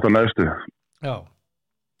 7-8 neðstu. Já.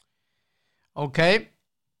 Ok.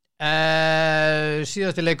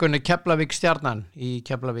 Síðasti leikurinn er Keflavík Stjarnan í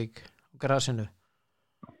Keflavík og grasinu.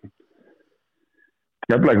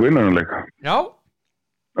 Keflavík vinnunarleik. Já.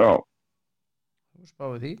 Þú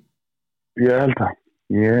spáði því? Ég held það.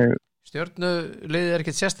 Stjörnuliðið er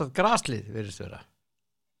ekkert sérstætt graslið, virðist vera.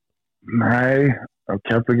 Nei,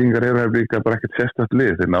 Keflavíkingar eru líka bara ekkert sérstætt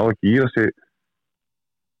lið. Þeir ná ekki í þessi,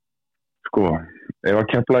 sko, ef að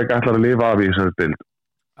Keflavík ætlar að lifa af í þessari deild.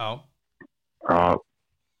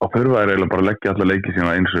 Og þurfa er eiginlega bara að leggja alla leiki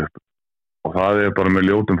sína eins upp og það er bara með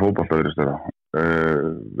ljótum fótbolta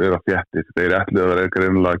vera þéttir. Þeir ætluðu að vera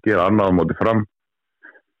greinilega að gera annað á móti Fram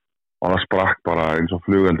og það sprakk bara eins og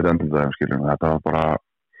flugeldur endur það, skiljum. Þetta var bara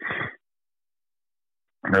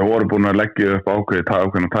þeir voru búin að leggja upp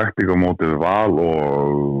ákveðna taktík á móti Val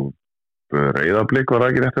og Reyðablík, var það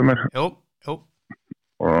ekki rétt af mér? Jú.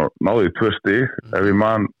 Og náðu í 2 stig, ef ég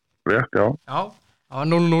man rétt, já. Já, það var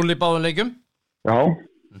 0-0 í báðum leikjum. Já.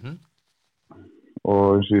 Og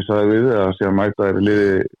eins og ég sagði við að sé að mæta er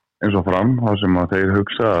liði eins og Fram þar sem að þeir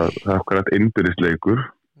hugsa að það er okkar eitt innbyrðisleikur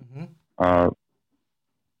að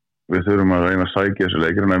við þurfum að reyna að sækja þessu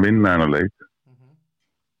leikir en að vinna þennan leik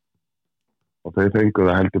og þeir fengu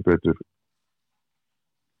það heldur betur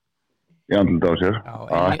í andlita á sér.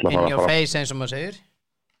 In your face eins og maður segir.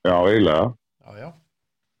 Já, eiginlega. Já.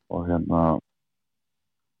 Og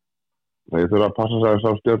þeir þurfa að passa sig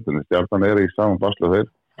á Stjörnunni. Stjarnan er í saman baslu þeir.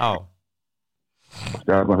 Já.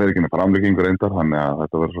 Stjarnan þeir ekki með framlíkingur reyndar, þannig að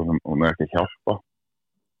þetta verður svo sem hún er ekki að hjálpa.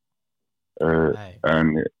 En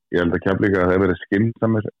ég held að Keflavík að þeir verið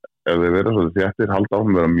skynsamir ef þeir verið svo þéttir, halda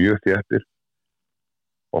áfram vera mjög þéttir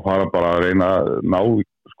og fara bara að reyna að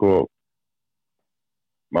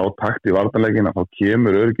ná takt í varnarleikinn að þá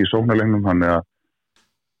kemur öryggi í sóknarleiknum, þannig að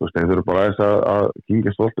þeir þurfa bara aðeins að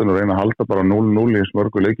kyngja stoltun og reyna að halda bara 0-0 í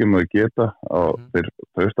smörgu leikjum og þeir geta og þeir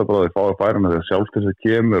trausta bara að þeir fá að færa þegar sjálfstæðis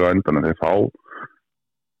kemur og endan þeir fá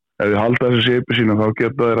ef þeir halda þessu sipi sína þá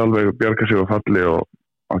geta þeir alveg bjarga sig á falli og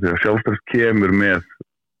því að sjálfstæðis kemur með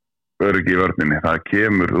öryggi í vörninni, það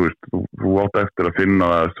kemur þú átt eftir að finna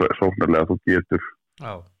það sóknarlega að þú getur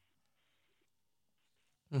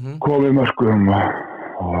komið mörgum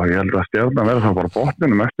og ég held að Stjarnan verður það bara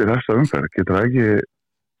botninum eftir þessa umferð, getur það ekki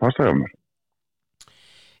passaði á mér?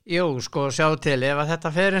 Jú, sko, sjá til, ef að þetta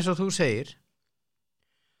fer eins og þú segir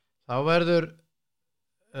þá verður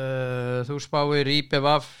þú spáir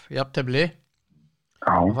IBVF jafntefli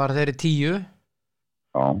og fara þeir í 10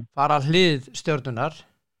 fara hlið Stjörnunar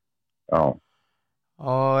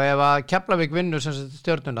og ef að Keflavík vinnur sem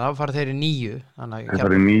Stjörnuna þá fara þeir í 9 þannig að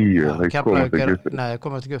þeir í 9 þeir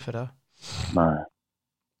komast ekki upp fyrir það. Nei.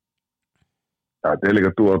 Þetta er líka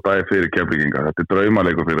dú á dagi fyrir Keflvíkinga, þetta er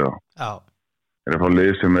draumaleikur fyrir það. Já. Þeir fá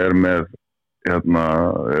lið sem er með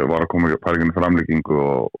var að koma í parkinu framlíkingu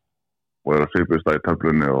og að svipust það í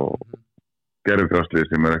töflunni og gerfugrasslið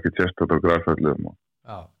sem ekki sérstætt á grasföllum.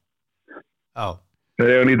 Já.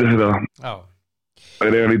 Þeir eiga að nýta sér það. Já.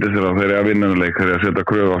 Þeir eiga að vinna leik, þeir eiga að setja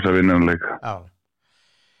kröfu á sig að vinna leik. Já.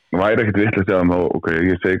 Það væri ekkert vitlaust þá,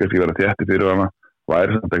 ég segi kannski vera þétti fyrir hana,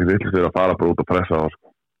 væri samt ekkert vitlaust fyrir að fara bara út og pressa það, sko.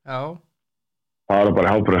 Já. Fara bara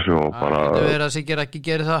í hápressu og bara... Það getur verið að Siggi ekki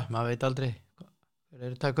gerir það, maður veit aldrei. Þeir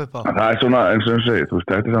eru að taka upp á. Það er svona, eins og segir,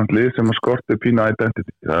 þetta samt lið sem að skorti pína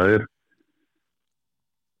identity. Það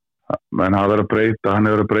menn hann hefur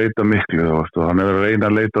að breyta miklu, hann hefur að reyna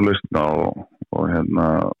að leita lausna og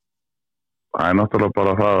það er náttúrulega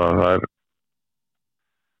bara það að það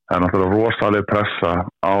er náttúrulega rosaleg pressa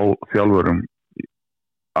á þjálfurum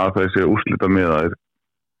að þessi úrslita miðaðir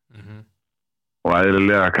og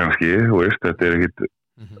eðlilega kannski, þetta er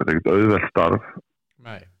ekkit auðvelt starf.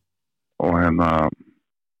 Nei. Og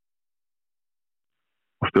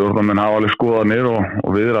og stjórnarmenn hafa alveg skoðanir og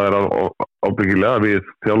viðræðir ábyggilega við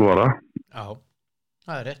þjálfara. Já,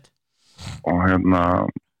 það er rétt. Og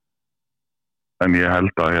en ég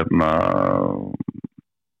held að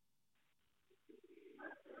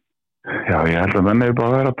ég held að menn hefur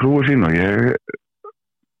bara verið að prúfa sín og ég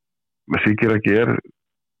Siggi ekki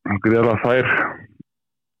greiðlega þær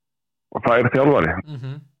þjálfari.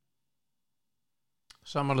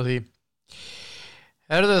 Sammála því.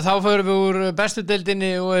 Þá förum við úr bestu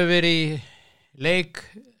deildinni og yfir í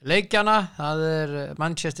leikjana. Það er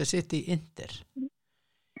Manchester City Inter.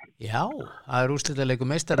 Já, það er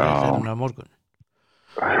úrslitaleikur meistaradeild á morgun.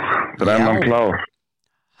 Þrennan klár.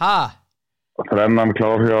 Ha? Þrennan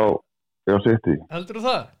klár hjá City. Heldur þú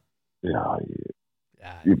það? Já,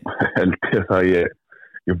 ég held það.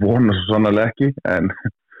 Ég vona svo sannarlega ekki,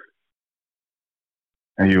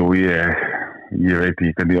 en jú, ég veit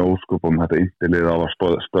ekki hvernig ég óskupum þetta Interlið á að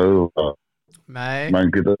stöðu. Nei.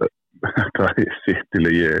 Man getur það er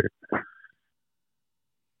Cityleg.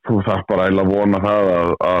 Þú þarf bara að vona það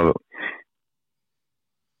að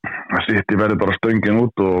City verður bara stöngin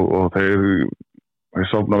út og þeir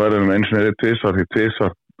sofna verður eins og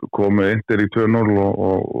tvisvar komið Inter í 2-0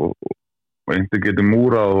 og Inter getur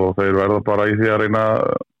múrað og þeir verða bara í því að reyna að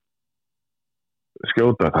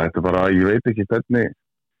skjóta. Það er bara, ég veit ekki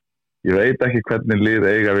hvernig lið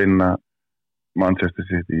eiga að vinna Manchester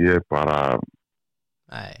City. Ég bara...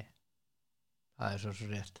 Nei, það er svo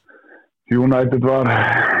rétt. United var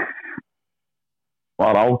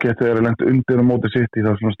ágætt þegar þeir lentu undir á móti City,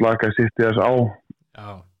 þá svona slakaði City þess á. Já.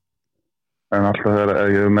 En alltaf þegar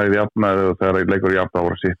ég næði jafnaði og þegar ég leikur jafna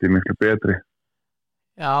voru City miklu betri.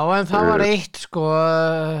 Já, en það var eitt, sko,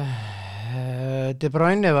 De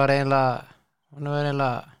Bruyne var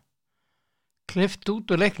eiginlega klift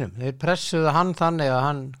út úr leiknum. Þeir pressuðu hann þannig að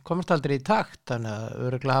hann komst aldrei í takt, þannig að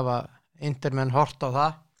örugglega hafa Intermenn hort á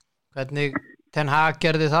það. Hvernig Ten Hag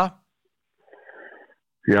gerði það?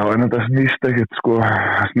 Já, en þetta snýst ekkert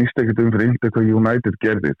fyrir Inter hvað United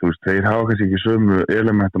gerði. Þú veist, þeir hafa kannski ekki sömu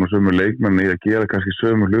elementum og sömu leikmenni að gera kannski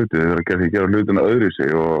sömu hluti. Þeir eru að gera hlutina öðru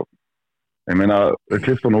sig og ég meina,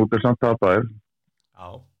 Clifton út samt tapaðir. Já,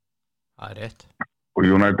 það er rétt. Og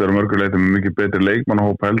United eru mörguleiti með mikið betri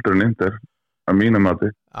leikmannahóp heldur en Inter, að mínum mati.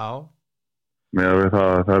 Já. Með að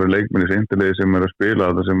það eru leikmennis Interliði sem eru að spila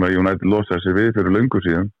þetta sem að United losaði sig við fyrir löngu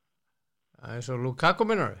síðan. Það er svo Lukaku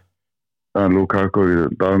minnur? Það er Lukaku,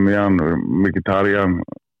 Damian, Mkhitaryan,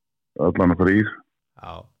 allan að frýr.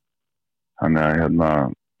 Já. Þannig að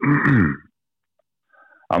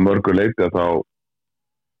að mörguleiti að þá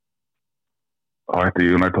ætti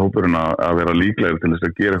United-hópurinn að vera líklegir til þess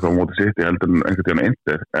að gera eitthvað á móti City heldur en einhvern tíðan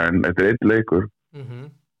Inter, en þetta er einn leikur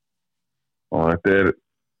og þetta er,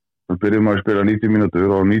 við byrjum að spila 90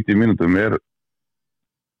 mínútur og 90 mínútum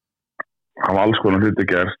hafa alls konar hluti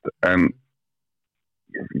gerst, en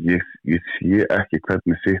ég sé ekki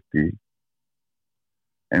hvernig City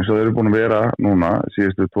eins og þeir eru búin að vera núna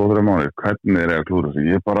síðustu 2-3 mánuðir, hvernig þeir eru að klúra þessu.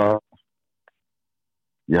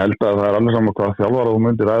 Ég held að það er alveg saman hvað þjálfara þú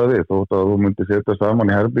myndir ræða við, þótt að þú myndir setja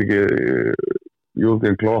saman í herbyggi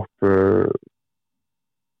Jürgen Klopp,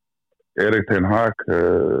 Erik Ten Hag,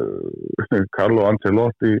 Carlo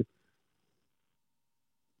Ancelotti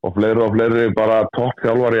og fleiri bara topp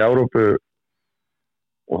þjálfara í Evrópu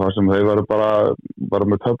og það sem þeir varu bara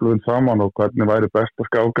með töfluðin saman og hvernig væri best að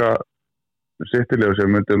skáka City-lið sem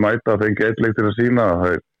myndi mæta að fengi eitt leik til að sína.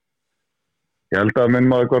 Ég held að minn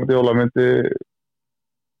maður Guardiola myndi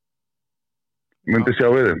sjá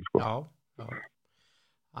við þeim, sko. Já.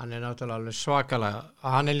 Hann er náttúrulega alveg svakalega.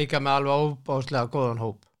 Hann er líka með alveg óbáslega góðan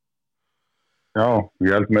hóp. Já,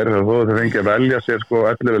 ég held meira þegar þeir fengi að velja sér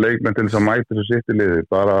 11 leikmenn til þess að mæta þessu City-liði.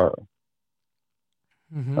 Bara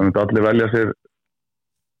Það myndi allir velja sér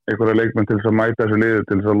einhverja leikmenn til þess að mæta þessu liði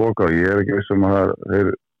til þess að loka og ég ekki viss að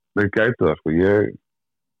þeir gætu það, sko.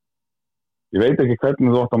 Ég veit ekki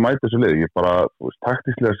hvernig þú átt að mæta þessu liði, ég bara,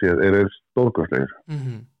 taktíslega séð þeir stórkostlegir.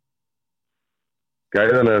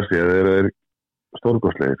 Gæðalega séð þeir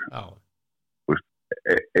stórkostlegir.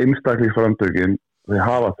 Einstaklega framtökin, þeir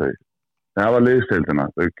hafa liðsdeildina,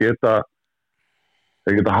 þeir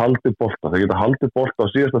geta haldið bolta,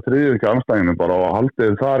 á síðasta þriðjungi anstæðinu bara og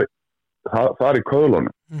haldið þar í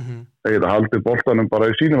köðlunum. Þeir geta haldið boltanum bara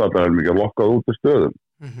í sínum vallarhelmingi og lokkað út í stöðum.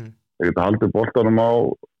 Þeir geta haldið boltanum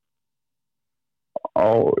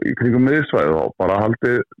í kringum miðsvæð og bara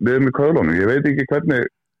haldið liðum í köðlunum. Ég veit ekki hvernig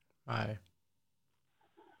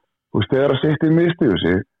þegar að sitt í miðstíðu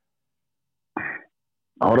sig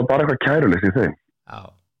þá það bara eitthvað kærulegt í þeim.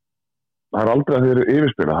 Það aldrei að þeir eru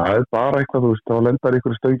yfirspila, það bara eitthvað, þá lendar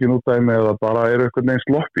ykkur stöngin út dæmi eða bara eru eitthvað neginn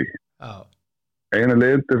sloppi. Einu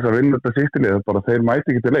leiðin til að vinna þetta sýttilið er bara þeir mæti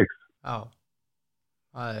ekki til leiks.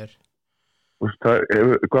 Það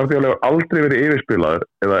hefur aldrei verið yfirspilaður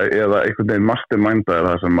eða einhvern veginn mastermindaður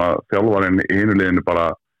það sem að þjálfarinn í hinu liðinu bara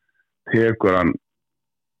tekur hann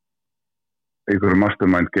einhverju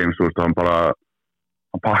mastermind games, hann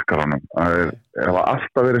pakkar honum. Það hefur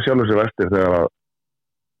alltaf verið sjálfur sér vestir þegar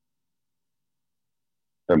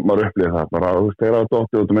maður upplýði það bara, þegar það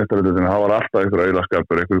dótti út meistaradeildinni, það var alltaf einhver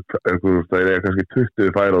auðlaskapur, þeir eiga kannski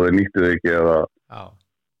 20 færi og þeir nýttu þau ekki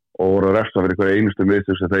og voru að refsa fyrir einhverja einustu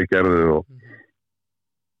mistök sem þeir gerðu og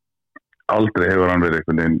aldrei hefur hann verið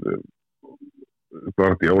einhvern veginn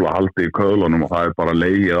Guardiola haldið í köðlunum og það bara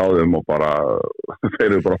legið á þeim og bara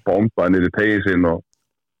þeir eru bara bombað niður í tegið sinn og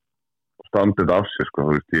standið af sér, sko,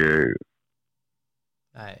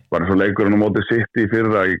 bara eins og leikurinn á móti City í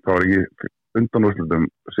fyrra, hvað var ekki undanúrslitum,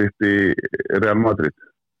 City Real Madrid.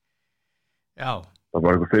 Það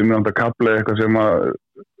var eitthvað 5 mínúta kafli eitthvað sem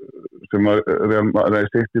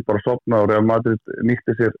City bara sofna og Real Madrid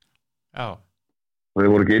nýtti sér.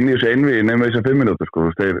 Þeir voru ekki inn í þessu einvígi nema þessu 5 mínútur,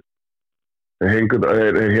 sko. Þeir hengu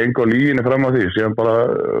á líginni fram á því, síðan bara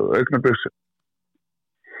augnabliks.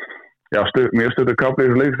 Mjög stöðu kafli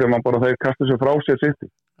í þessu leik þegar þeir kastu sér frá sér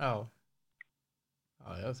City.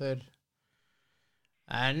 Þeir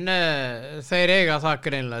En þeir eiga það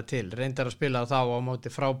greinlega til, reyndar að spila þá á móti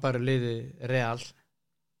frábæru liði Real.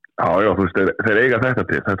 Þeir eiga þetta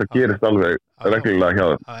til, þetta gerist alveg reglulega hjá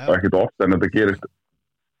þeim, ekkert oft en þetta gerist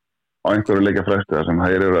á einhverju leikjafresti þar sem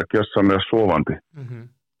þeir eru að gjörsamlega sofandi.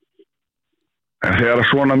 En þegar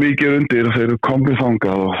svona mikið undir og þeir eru komið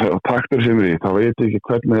þangað og taktur sem við, þá veit ég ekki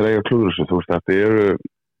hvernig þeir eiga klúður þessu, þetta eru,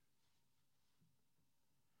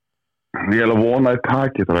 ég er að vona að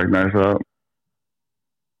taki þetta vegna þess að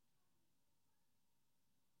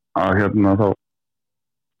þá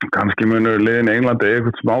kannski munur liðin í Englandi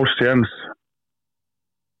eitthvað smá séns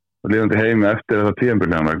liðandi heimi eftir þetta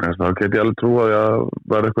tímabilið vegna þess að þá get ég alveg trúið að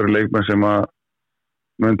vera eitthvað leikmenn sem að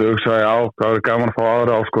myndi hugsa hvað er gaman að fá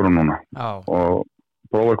aðra áskorun núna og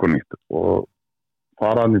prófa eitthvað nýtt og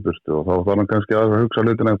fara að nýtt og þá þarf hann kannski að hugsa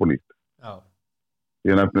hlutina eitthvað nýtt.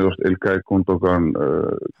 Ég nefni Ilkay Gundogan,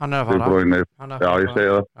 De Bruyne, ég segi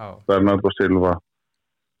það, Bernardo Silva,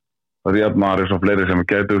 Riyad Mahrez og fleiri sem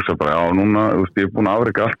gæti hugsa bara, núna, ég er búin að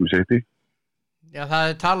afreka allt með City. Það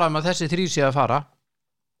er talað að þessi 3 sé að fara.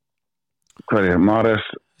 Hverju? Mahrez,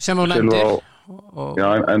 Silva og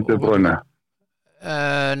De Bruyne.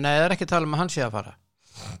 Nei, það er ekki talað að hann sé að fara.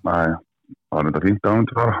 Nei, það er þetta fínt að hann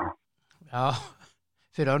til að fara.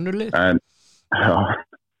 Fyrir önnur lið.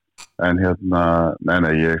 En nei,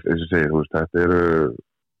 ég segi, þetta eru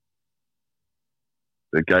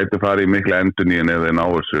þeir gætu farið í mikla endurnýjun ef þeir ná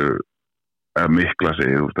þessu mikla sig,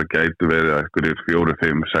 það gætu verið einhverjir 4,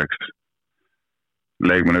 5, 6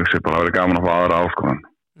 leikmenn hugsi bara að vera gaman að fá aðra áskoran,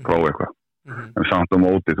 prófa eitthvað en samt á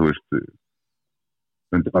móti,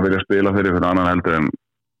 myndi maður vilja spila fyrir annan heldur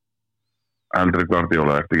en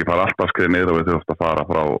Guardiola, eftir ekki fara alltaf skrið niður og við þurfum að fara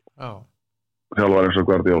frá þjálfar eins og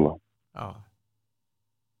Guardiola.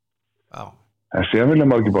 En síðan vilja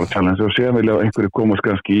maður ekki bara challenge og síðan vilja einhverju komast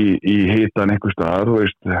kannski í hitan einhver staðar,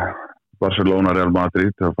 Barcelona, Real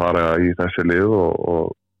Madrid að fara í þessi lið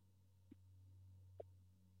og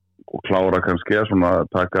klára kannski að svona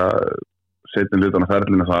taka setja hlutan af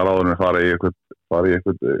ferlinu þar áður en fara í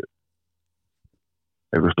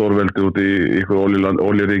eitthvað stórveldi út í eitthvað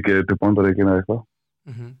olíuríki til Bandaríkina eða eitthvað.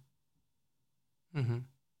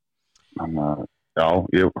 Þannig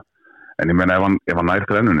að, en ég meina ef hann nær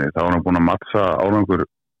trennunni, þá er hann búin að mattsa árangur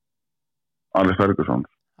Alex Ferguson.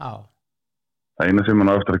 Það eina sem hann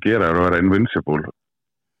á eftir að gera er að vera invincible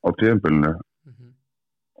á tíðanbylunu.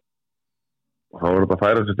 Og þá er þetta að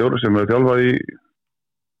færa þessi stjóri sem hefur þjálfað í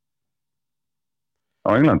á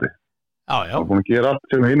Englandi. Já. Það var búin að gera allt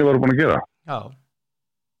sem hinni voru búin að gera. Já.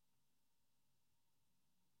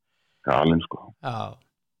 Galinn, sko. Já.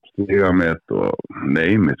 Stigamett og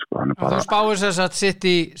neymit, sko. Hann bara... Þú spáir þess að sitt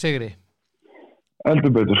í sigri?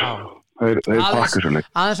 Eldur betur. Já. Þeir pakka svo leik.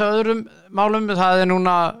 Aðeins á öðrum málum, það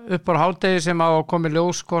núna upp á hádegi sem á að komi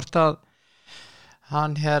ljós hvort að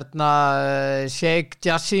hann Sheikh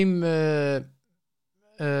Jassim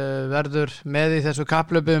verður með í þessu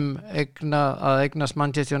kapphlaupum að eignast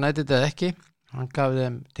Manchester United eða ekki. Hann gaf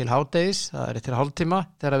þeim til hádegis, það eftir hálftíma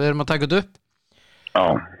þegar við erum að taka þetta upp. Já.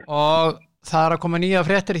 Og það að koma nýja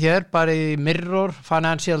fréttir hér, bara í Mirror,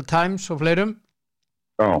 Financial Times og fleirum.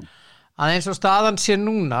 Já. Að eins og staðan sé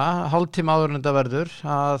núna, hálftíma áður en þetta verður,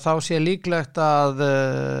 að þá sé líklegt að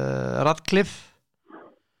Radcliffe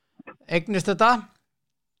eignist þetta.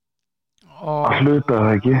 Að hluta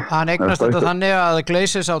það ekki. Hann eignast þetta þannig að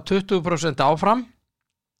Glazers á 20% áfram.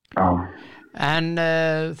 Já. En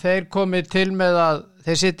þeir komið til með að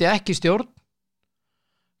þeir sitja ekki í stjórn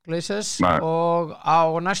Glazers. Nei. Og á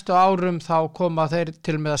næstu árum þá koma þeir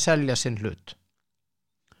til með að selja sinn hlut.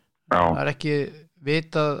 Já. Það ekki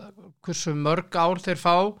vitað hversu mörg ár þeir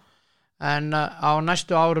fá, en á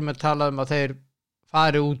næstu árum talað að þeir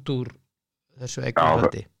fari út úr þessu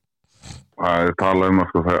eignarhaldi. Það talað að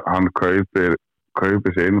sko, hann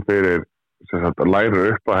kaupir sig inn fyrir læra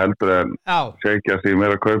upp að heldur en Sheikh sem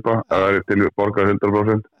að kaupa, það til borgar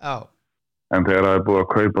 100%. Já. En þegar það búið að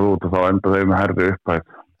kaupa út og þá enda þeir með herri upphæð.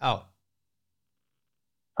 Já.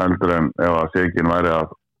 Heldur en ef að Sheikhin væri að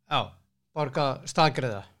borga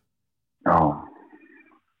staðgreiða. Já.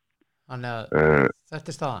 Þannig að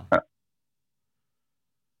þetta staðan.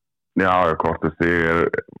 Já, hvort þess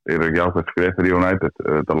er ekki ákveðt skrið fyrir United.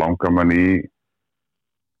 Þetta langar mann í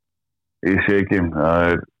Sheikhin. Það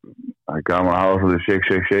er gaman að hafa svolítið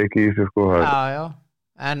shake í þessu, sko. Já.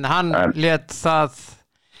 En hann lét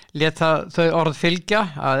þau orð fylgja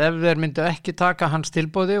að ef þeir myndu ekki taka hans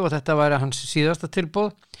tilboði og þetta væri hans síðasta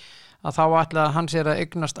tilboð, að þá ætlaði hann sér að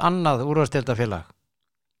eignast annað úrvalsdeildarfélag.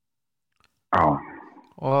 Já.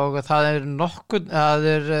 Og það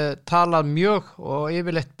er talað mjög og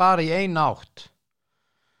yfirleitt bara í eina átt.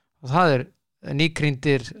 Og það er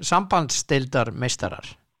nýkrýndir sambandsdeildar meistarar.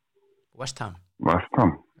 West Ham.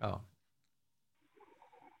 Já.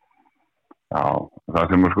 Já, það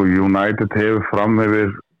sem sko United hefur fram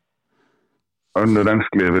yfir önnur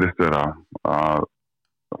ennsklið virðist vera að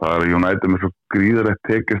það er United með svo gríðarlegt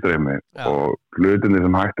tekjustreymi og hlutinni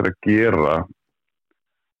sem hægt að gera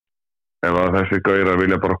ef að þessi gaurar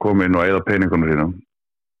vilja bara koma inn og eyða peningunum sínum.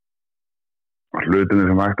 Hlutinni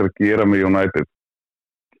sem hægt að gera með United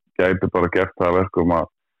gæti bara gert það verkum að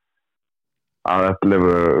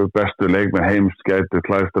 11 bestu leikmenn heims gæti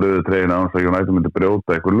klæðst rauðu treyjuna án þess að United myndi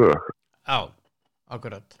brjóta eitthvað lög. Já,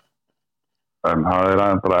 akkurat. En það er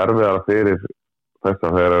aðeins bara erfiðara fyrir þess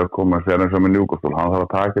að þegar það komið sér eins og með Newcastle. Hann þarf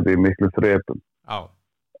að taka þetta í miklu þrepum. Já.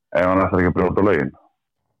 Ef hann ætlar ekki að brjóta lögin.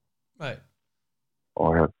 Nei. Og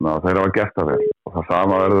þeir hafa gert það vel og það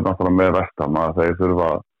sama verður náttúrulega með Besta að þeir þurfa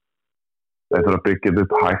að byggja þetta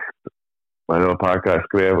upp hægt og þeir þurfa að taka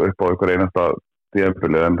skref upp á ykkur einasta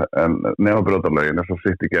tímabili en nema brjótarlögin eins og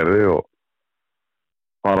sitt í gerði og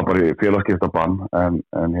fara bara í félagskiptabann en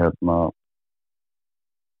það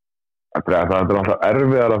er alltaf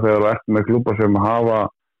erfiðara þegar þú ert með klúbba sem hafa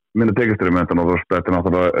minna tekjustreymi og þetta er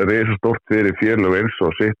náttúrulega risastórt fyrir félög eins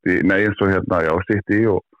og sitt í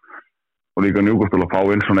og líka Newcastle að fá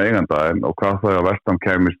inn svona eiganda og hvað það að Vestam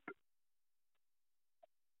kemist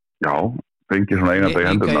fengi svona eiganda í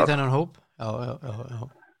hendurnar. Líka í þennan hóp? Já.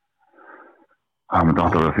 Það myndi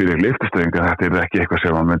náttúrulega fyrir lyftistöðing að þetta er ekki eitthvað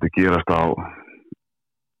sem myndi gerast á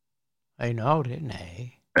einu ári?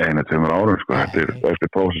 Nei. 1-2 árum, sko. Þetta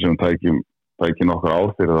er prósess sem tæki nokkur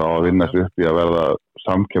ár fyrir það að vinna sig upp í að verða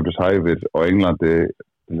samkeppnishæfir á Englandi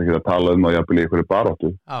til að geta tala að jafnvel í einhverju baráttu.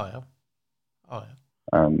 Já.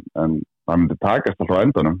 En það myndi takast alltaf á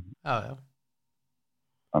endanum. Já.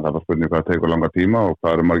 En það er bara spurning hvað tekur langa tíma og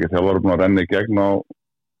hvað eru margir þjálfarar búin að renna í gegn á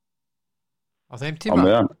þeim tíma? Á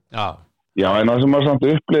meðan. Já, en það sem maður samt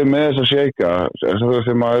upplifir með þess að Sheikha,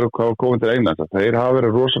 sem maður eru komið til England, þeir hafa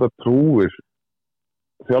verið rosalega trúir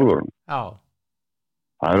þjálfurum. Já.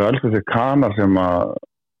 Það eru alls þessi kanar sem að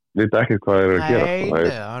vita ekkert hvað þeir eru að gera.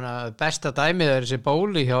 Nei, besta dæmið er þessi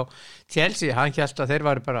Bóli hjá Chelsea, hann hélt að þeir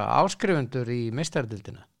væri bara áskrifundur í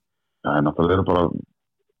meistaradeildina. Já, en það eru bara...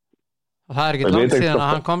 Og það er ekki langt síðan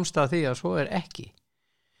að hann komst að því að svo er ekki.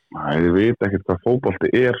 Nei, þið vita ekkert hvað fótbolti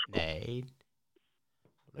er, sko. Nei,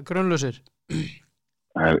 grunnlausir.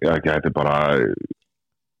 Já, þetta er bara...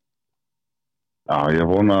 Já, ég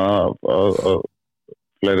vona að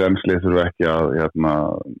fleiri ennslið þurfu ekki að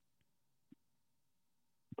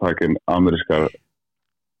takin amerískar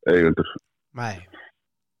eigendur. Nei,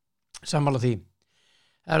 sammála því.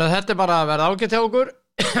 Þetta bara að verða ágætt hjá okkur.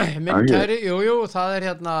 Minn kæri, jú, það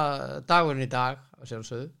hérna dagurinn í dag, að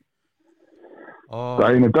sjálfsögðu.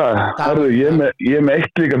 Daginn í dag? Herðu, ég með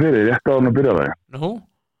eitt líka fyrir, rétt á hann að byrja það. Nú?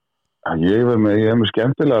 Ég er með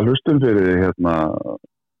skemmtilega hlustun fyrir hérna,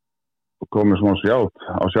 komið smá sjátt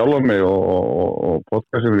á sjálfa mig og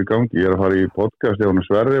podcastin er í gangi. Ég er að fara í podcast hjá hann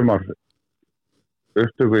Sverrimar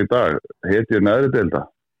upptöku í dag, heiti neðri deilda.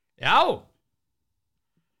 Já!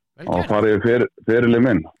 Vel gert. Og farið fyrirlið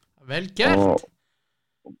minn. Vel gert.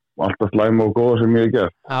 Og alltaf slæma og góða sem ég hef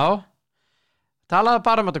gert. Já. Talaðu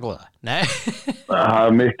bara þetta góða. Nei. Það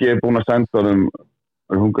Mikki er búin að senda honum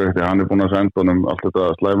hann er búin að senda honum allt þetta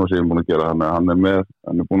slæma sem ég er búin að gera, þannig að hann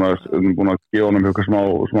er búin að gefa honum eitthvað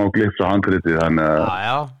smá glips á handritið, þannig að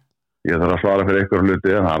ég þarf að svara fyrir einhverjum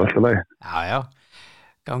hluti en það er alltaf leið. Já,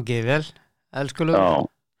 gangið vel, elskulegur. Já,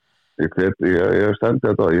 ég stendi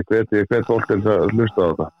þetta, ég hvet fólk til að hlusta á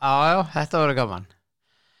þetta. Já, þetta verður gaman.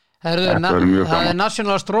 Það er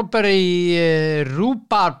National Strawberry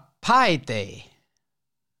Rhubarb Pie Day.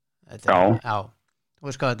 Já, þú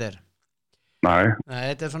veist hvað þetta er? Nei,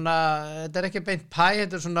 þetta er ekki beint pie,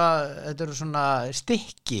 þetta er svona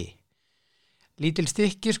stykki, lítil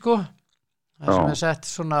stykki sko, það sem er sett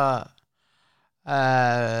svona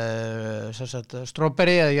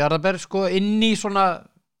strawberry eða jarðarber sko inn í svona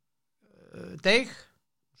deig,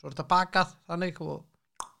 svo er þetta bakað þannig og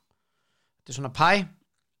þetta er svona pie.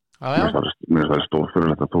 Mér finnst það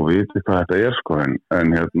stórfyrirlegt að þú viti hvað þetta er sko,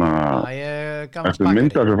 en hérna eftir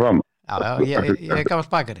myndar sér fram. Já, ég er gamall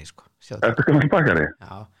bakari sko. Ertu gamall bakari?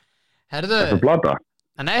 Já. Herðu. Ertu blata?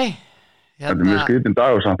 Nei. Þetta er mjög skrítinn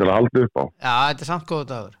dagur samt til að halda upp á. Já, þetta er samt góð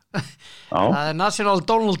dagur. Það er National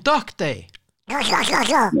Donald Duck Day. Það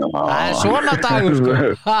er svona dagur sko.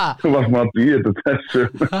 Þú varst maður að býja þessu.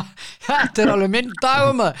 Þetta er alveg minn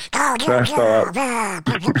dagur maður.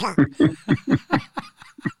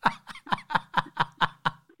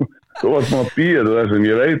 Þú varst maður að býja þessu en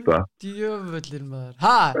ég veit það. Djöfullin maður.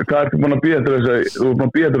 Hvað ertu búin að býja þessu? Þú ert búin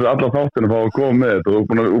að býja þessu alla þáttinu að fá að koma með þetta. Þú ert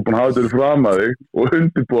búin að hafa þetta fram að þig og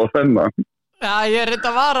undirbúa þennan. Já, ég er reynda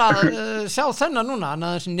að sjá þennan núna, hann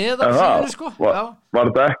aðeins neðan síðan sko. Var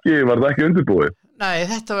þetta ekki undirbúið? Nei,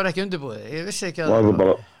 þetta var ekki undirbúið. Ég vissi ekki að Var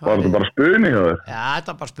þetta bara spuni hjá þér? Já, þetta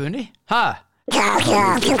var bara spuni.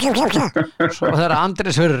 Svo þegar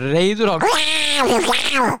Andrés verður reiður á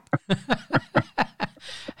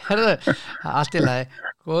Herðu, allt í lagi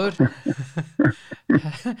góður.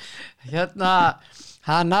 Hérna,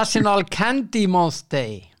 það er National Candy Month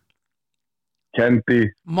Day. Candy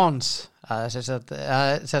Month. Það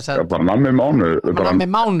er bara nammi mánuður. Bara nammi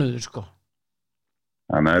mánuður sko.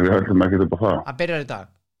 Nei, við höldum ekki upp á það. Það byrjar í dag.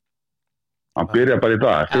 Það byrjar bara í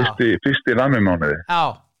dag, fyrsti nammi mánuði. Já.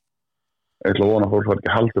 Ég ætla að vona að fólk var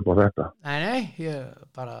ekki haldið upp á þetta. Nei, ég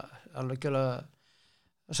bara alveg gjöla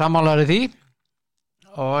sammálaður í því.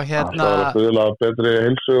 Og hérna það er að stuðla betri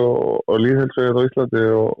heilsu og líðheilsu á Íslandi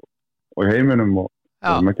og heiminum og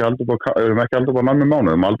við erum ekki aldrei bara nammi mánuð,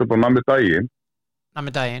 við erum aldrei bara nammi daginn.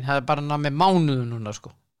 Nammi daginn, það er bara nammi mánuð núna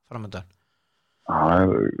sko, framöndan. Það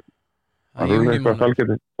er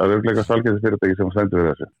auðvitað salgætis fyrirtæki sem sendur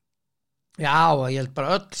við þessu. Já, ég held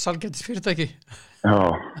bara öll salgætis fyrirtæki. Já.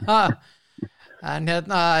 En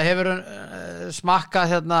hérna hefur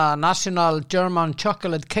smakkað National German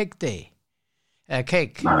Chocolate Cake Day.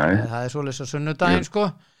 Cake, það er svolítið á sunnudaginn sko.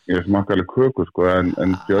 Ég smakka alveg köku sko,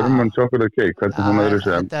 en German chocolate cake, hvernig svona eru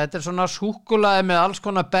þessi? Þetta er svona súkkulaði með alls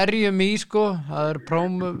konar berjum í sko, það er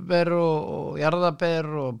prómber og jarðaber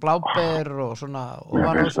og bláber og svona.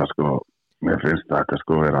 Mér finnst þetta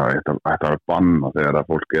sko vera þetta er banna þegar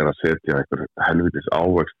að fólk er að setja einhver helvitis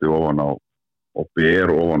ávexti ofan á og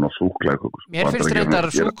ber ofan á súkkulaði köku. Mér finnst þetta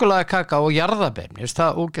súkkulaði kaka og jarðaber, mér finnst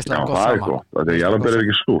það ógeðslega gott saman. Já, það er gott, þetta jarðaber er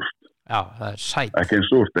ekki súrt. Já, það er sætt. Ekki eins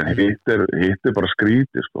úrt, en hitt er bara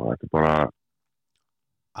skrítið, sko. Þetta er bara...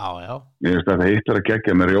 Já. Ég veist að hitt er að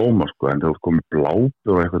gegja með rjóma, sko, en þú komið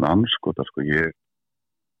blátur og eitthvað anskota, sko.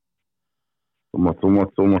 Þú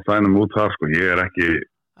mátt sæna mig út þar, sko. Ég er ekki...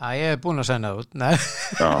 Ég er búin að sæna út, nei.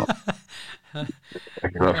 Já.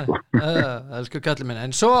 Ekki það, sko. Elsku kallið minn.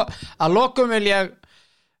 En svo, að lokum vil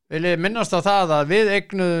ég minnast á það að við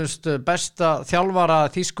eignuðumst besta þjálfara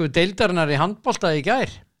þýsku deildarinnar í handbolta í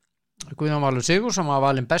gær. Guðjón Valur sem var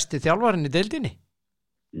valinn besti þjálfarinn í deildinni.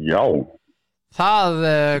 Já. Það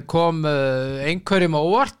kom einhverjum á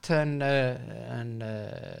óvart en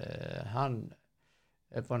hann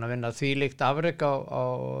er búinn að vinna þvílíkt afrek á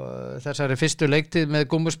þessari fyrstu leiktíð með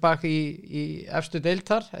Gummersbach í efstu deild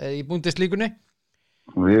þar, í Bundeslíkunni.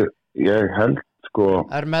 Ég held sko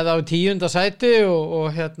með á 10. sæti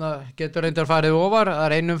og hérna getur reyndar farið ofar,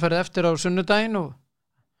 það einum ferð eftir á sunnudaginn og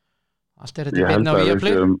allt þetta binna á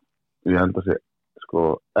Viaplay. Ég held að sé sko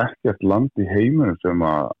ekkert land í heiminum sem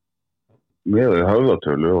að með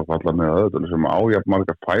höfðatölu og falla með höfðatölu sem ájafn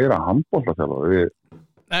marga færa handboltaþjálfara.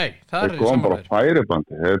 Nei, það er sammála. Bara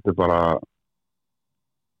færibandi, þetta bara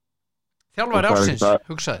þjálfari ársins,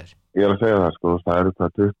 hugsaðir. Ég að segja það sko, það eru það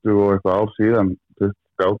 20 og eitthvað ár síðan,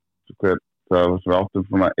 20 það var svona áttum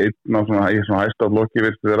svona einn á svona hæsta flokki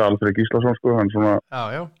virðist vera Alfred Gíslason sko, hann svona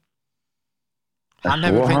Já. Hann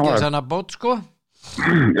hefur fengið svona bót sko.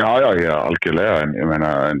 Já, algjörlega en ég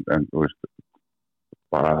meina en þú veist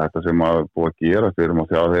bara þetta sem að búið að gera þeir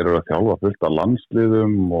eru að þjálfa fullt af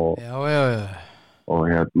landsliðum og og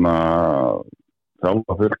hérna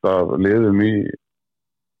þjálfa fullt af liðum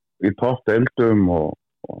í topp deildum og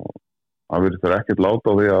það virðist þeir ekkert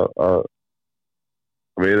láta á því að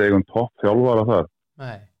við eigum topp þjálfara þar.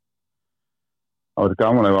 Nei. Það verður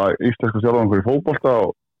gaman ef að íslenska þjálfara fyrir fótbolta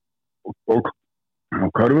og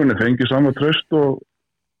körfunni fengi saman traust og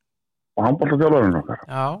handboltaþjálfarinn okkar.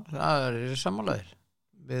 Já, það er sammálaðir.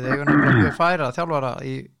 Við eigum nefnilega að færa þjálfara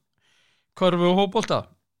í körfu og fótbolta.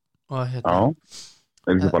 Já,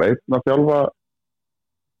 er ekki bara einn að þjálfa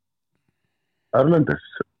erlendis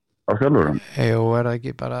af þjálfurum? Jú, er það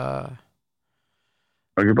ekki bara...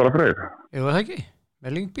 Er ekki bara Freyr? Jú, er það ekki?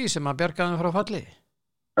 Með Lyngby sem að bjargaði frá falli.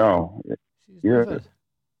 Já, ég held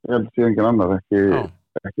að sé engin annar, ekki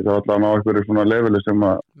það allan á einhverju svona leveli sem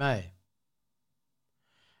að... Nei.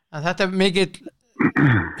 En þetta er mikill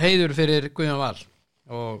heiður fyrir Guðjón Val.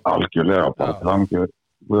 Algjörlega, bara það ekki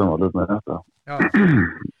Guðjón Valur með þetta. Já.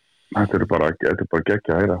 Þetta er bara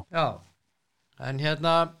geggja að heyra. Já, en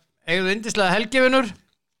hérna, eigðu yndislega helgivinur.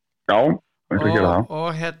 Já.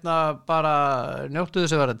 Og hérna bara njóttu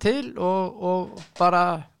þess að vera til og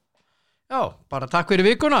bara takk fyrir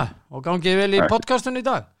vikuna og gangið vel í podcastun í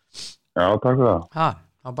dag. Já, takk fyrir það.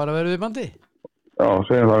 Þá bara verðum við bandi. Já,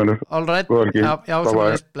 segjum það vinur. All right. Já,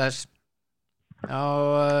 bless. Já,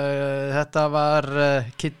 þetta var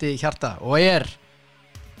Kristni Hjarta og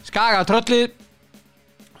Skaga tröllið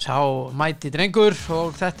sá mæti drengur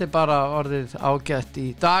og þetta er bara orðið ágætt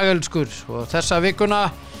í dagelskur og þessa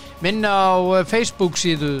vikuna minna á Facebook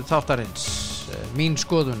síðu þáttarins, mín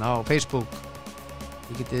skoðun á Facebook.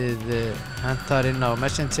 Þið getið hent þar inn á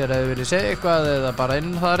Messenger eða viljið segja eitthvað eða bara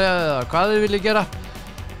inn þar eða hvað þið viljið gera.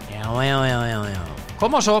 Já.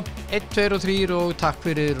 Koma svo, 1, 2 og 3 og takk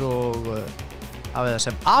fyrir og hafið það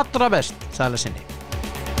sem allra best, sæla sinni.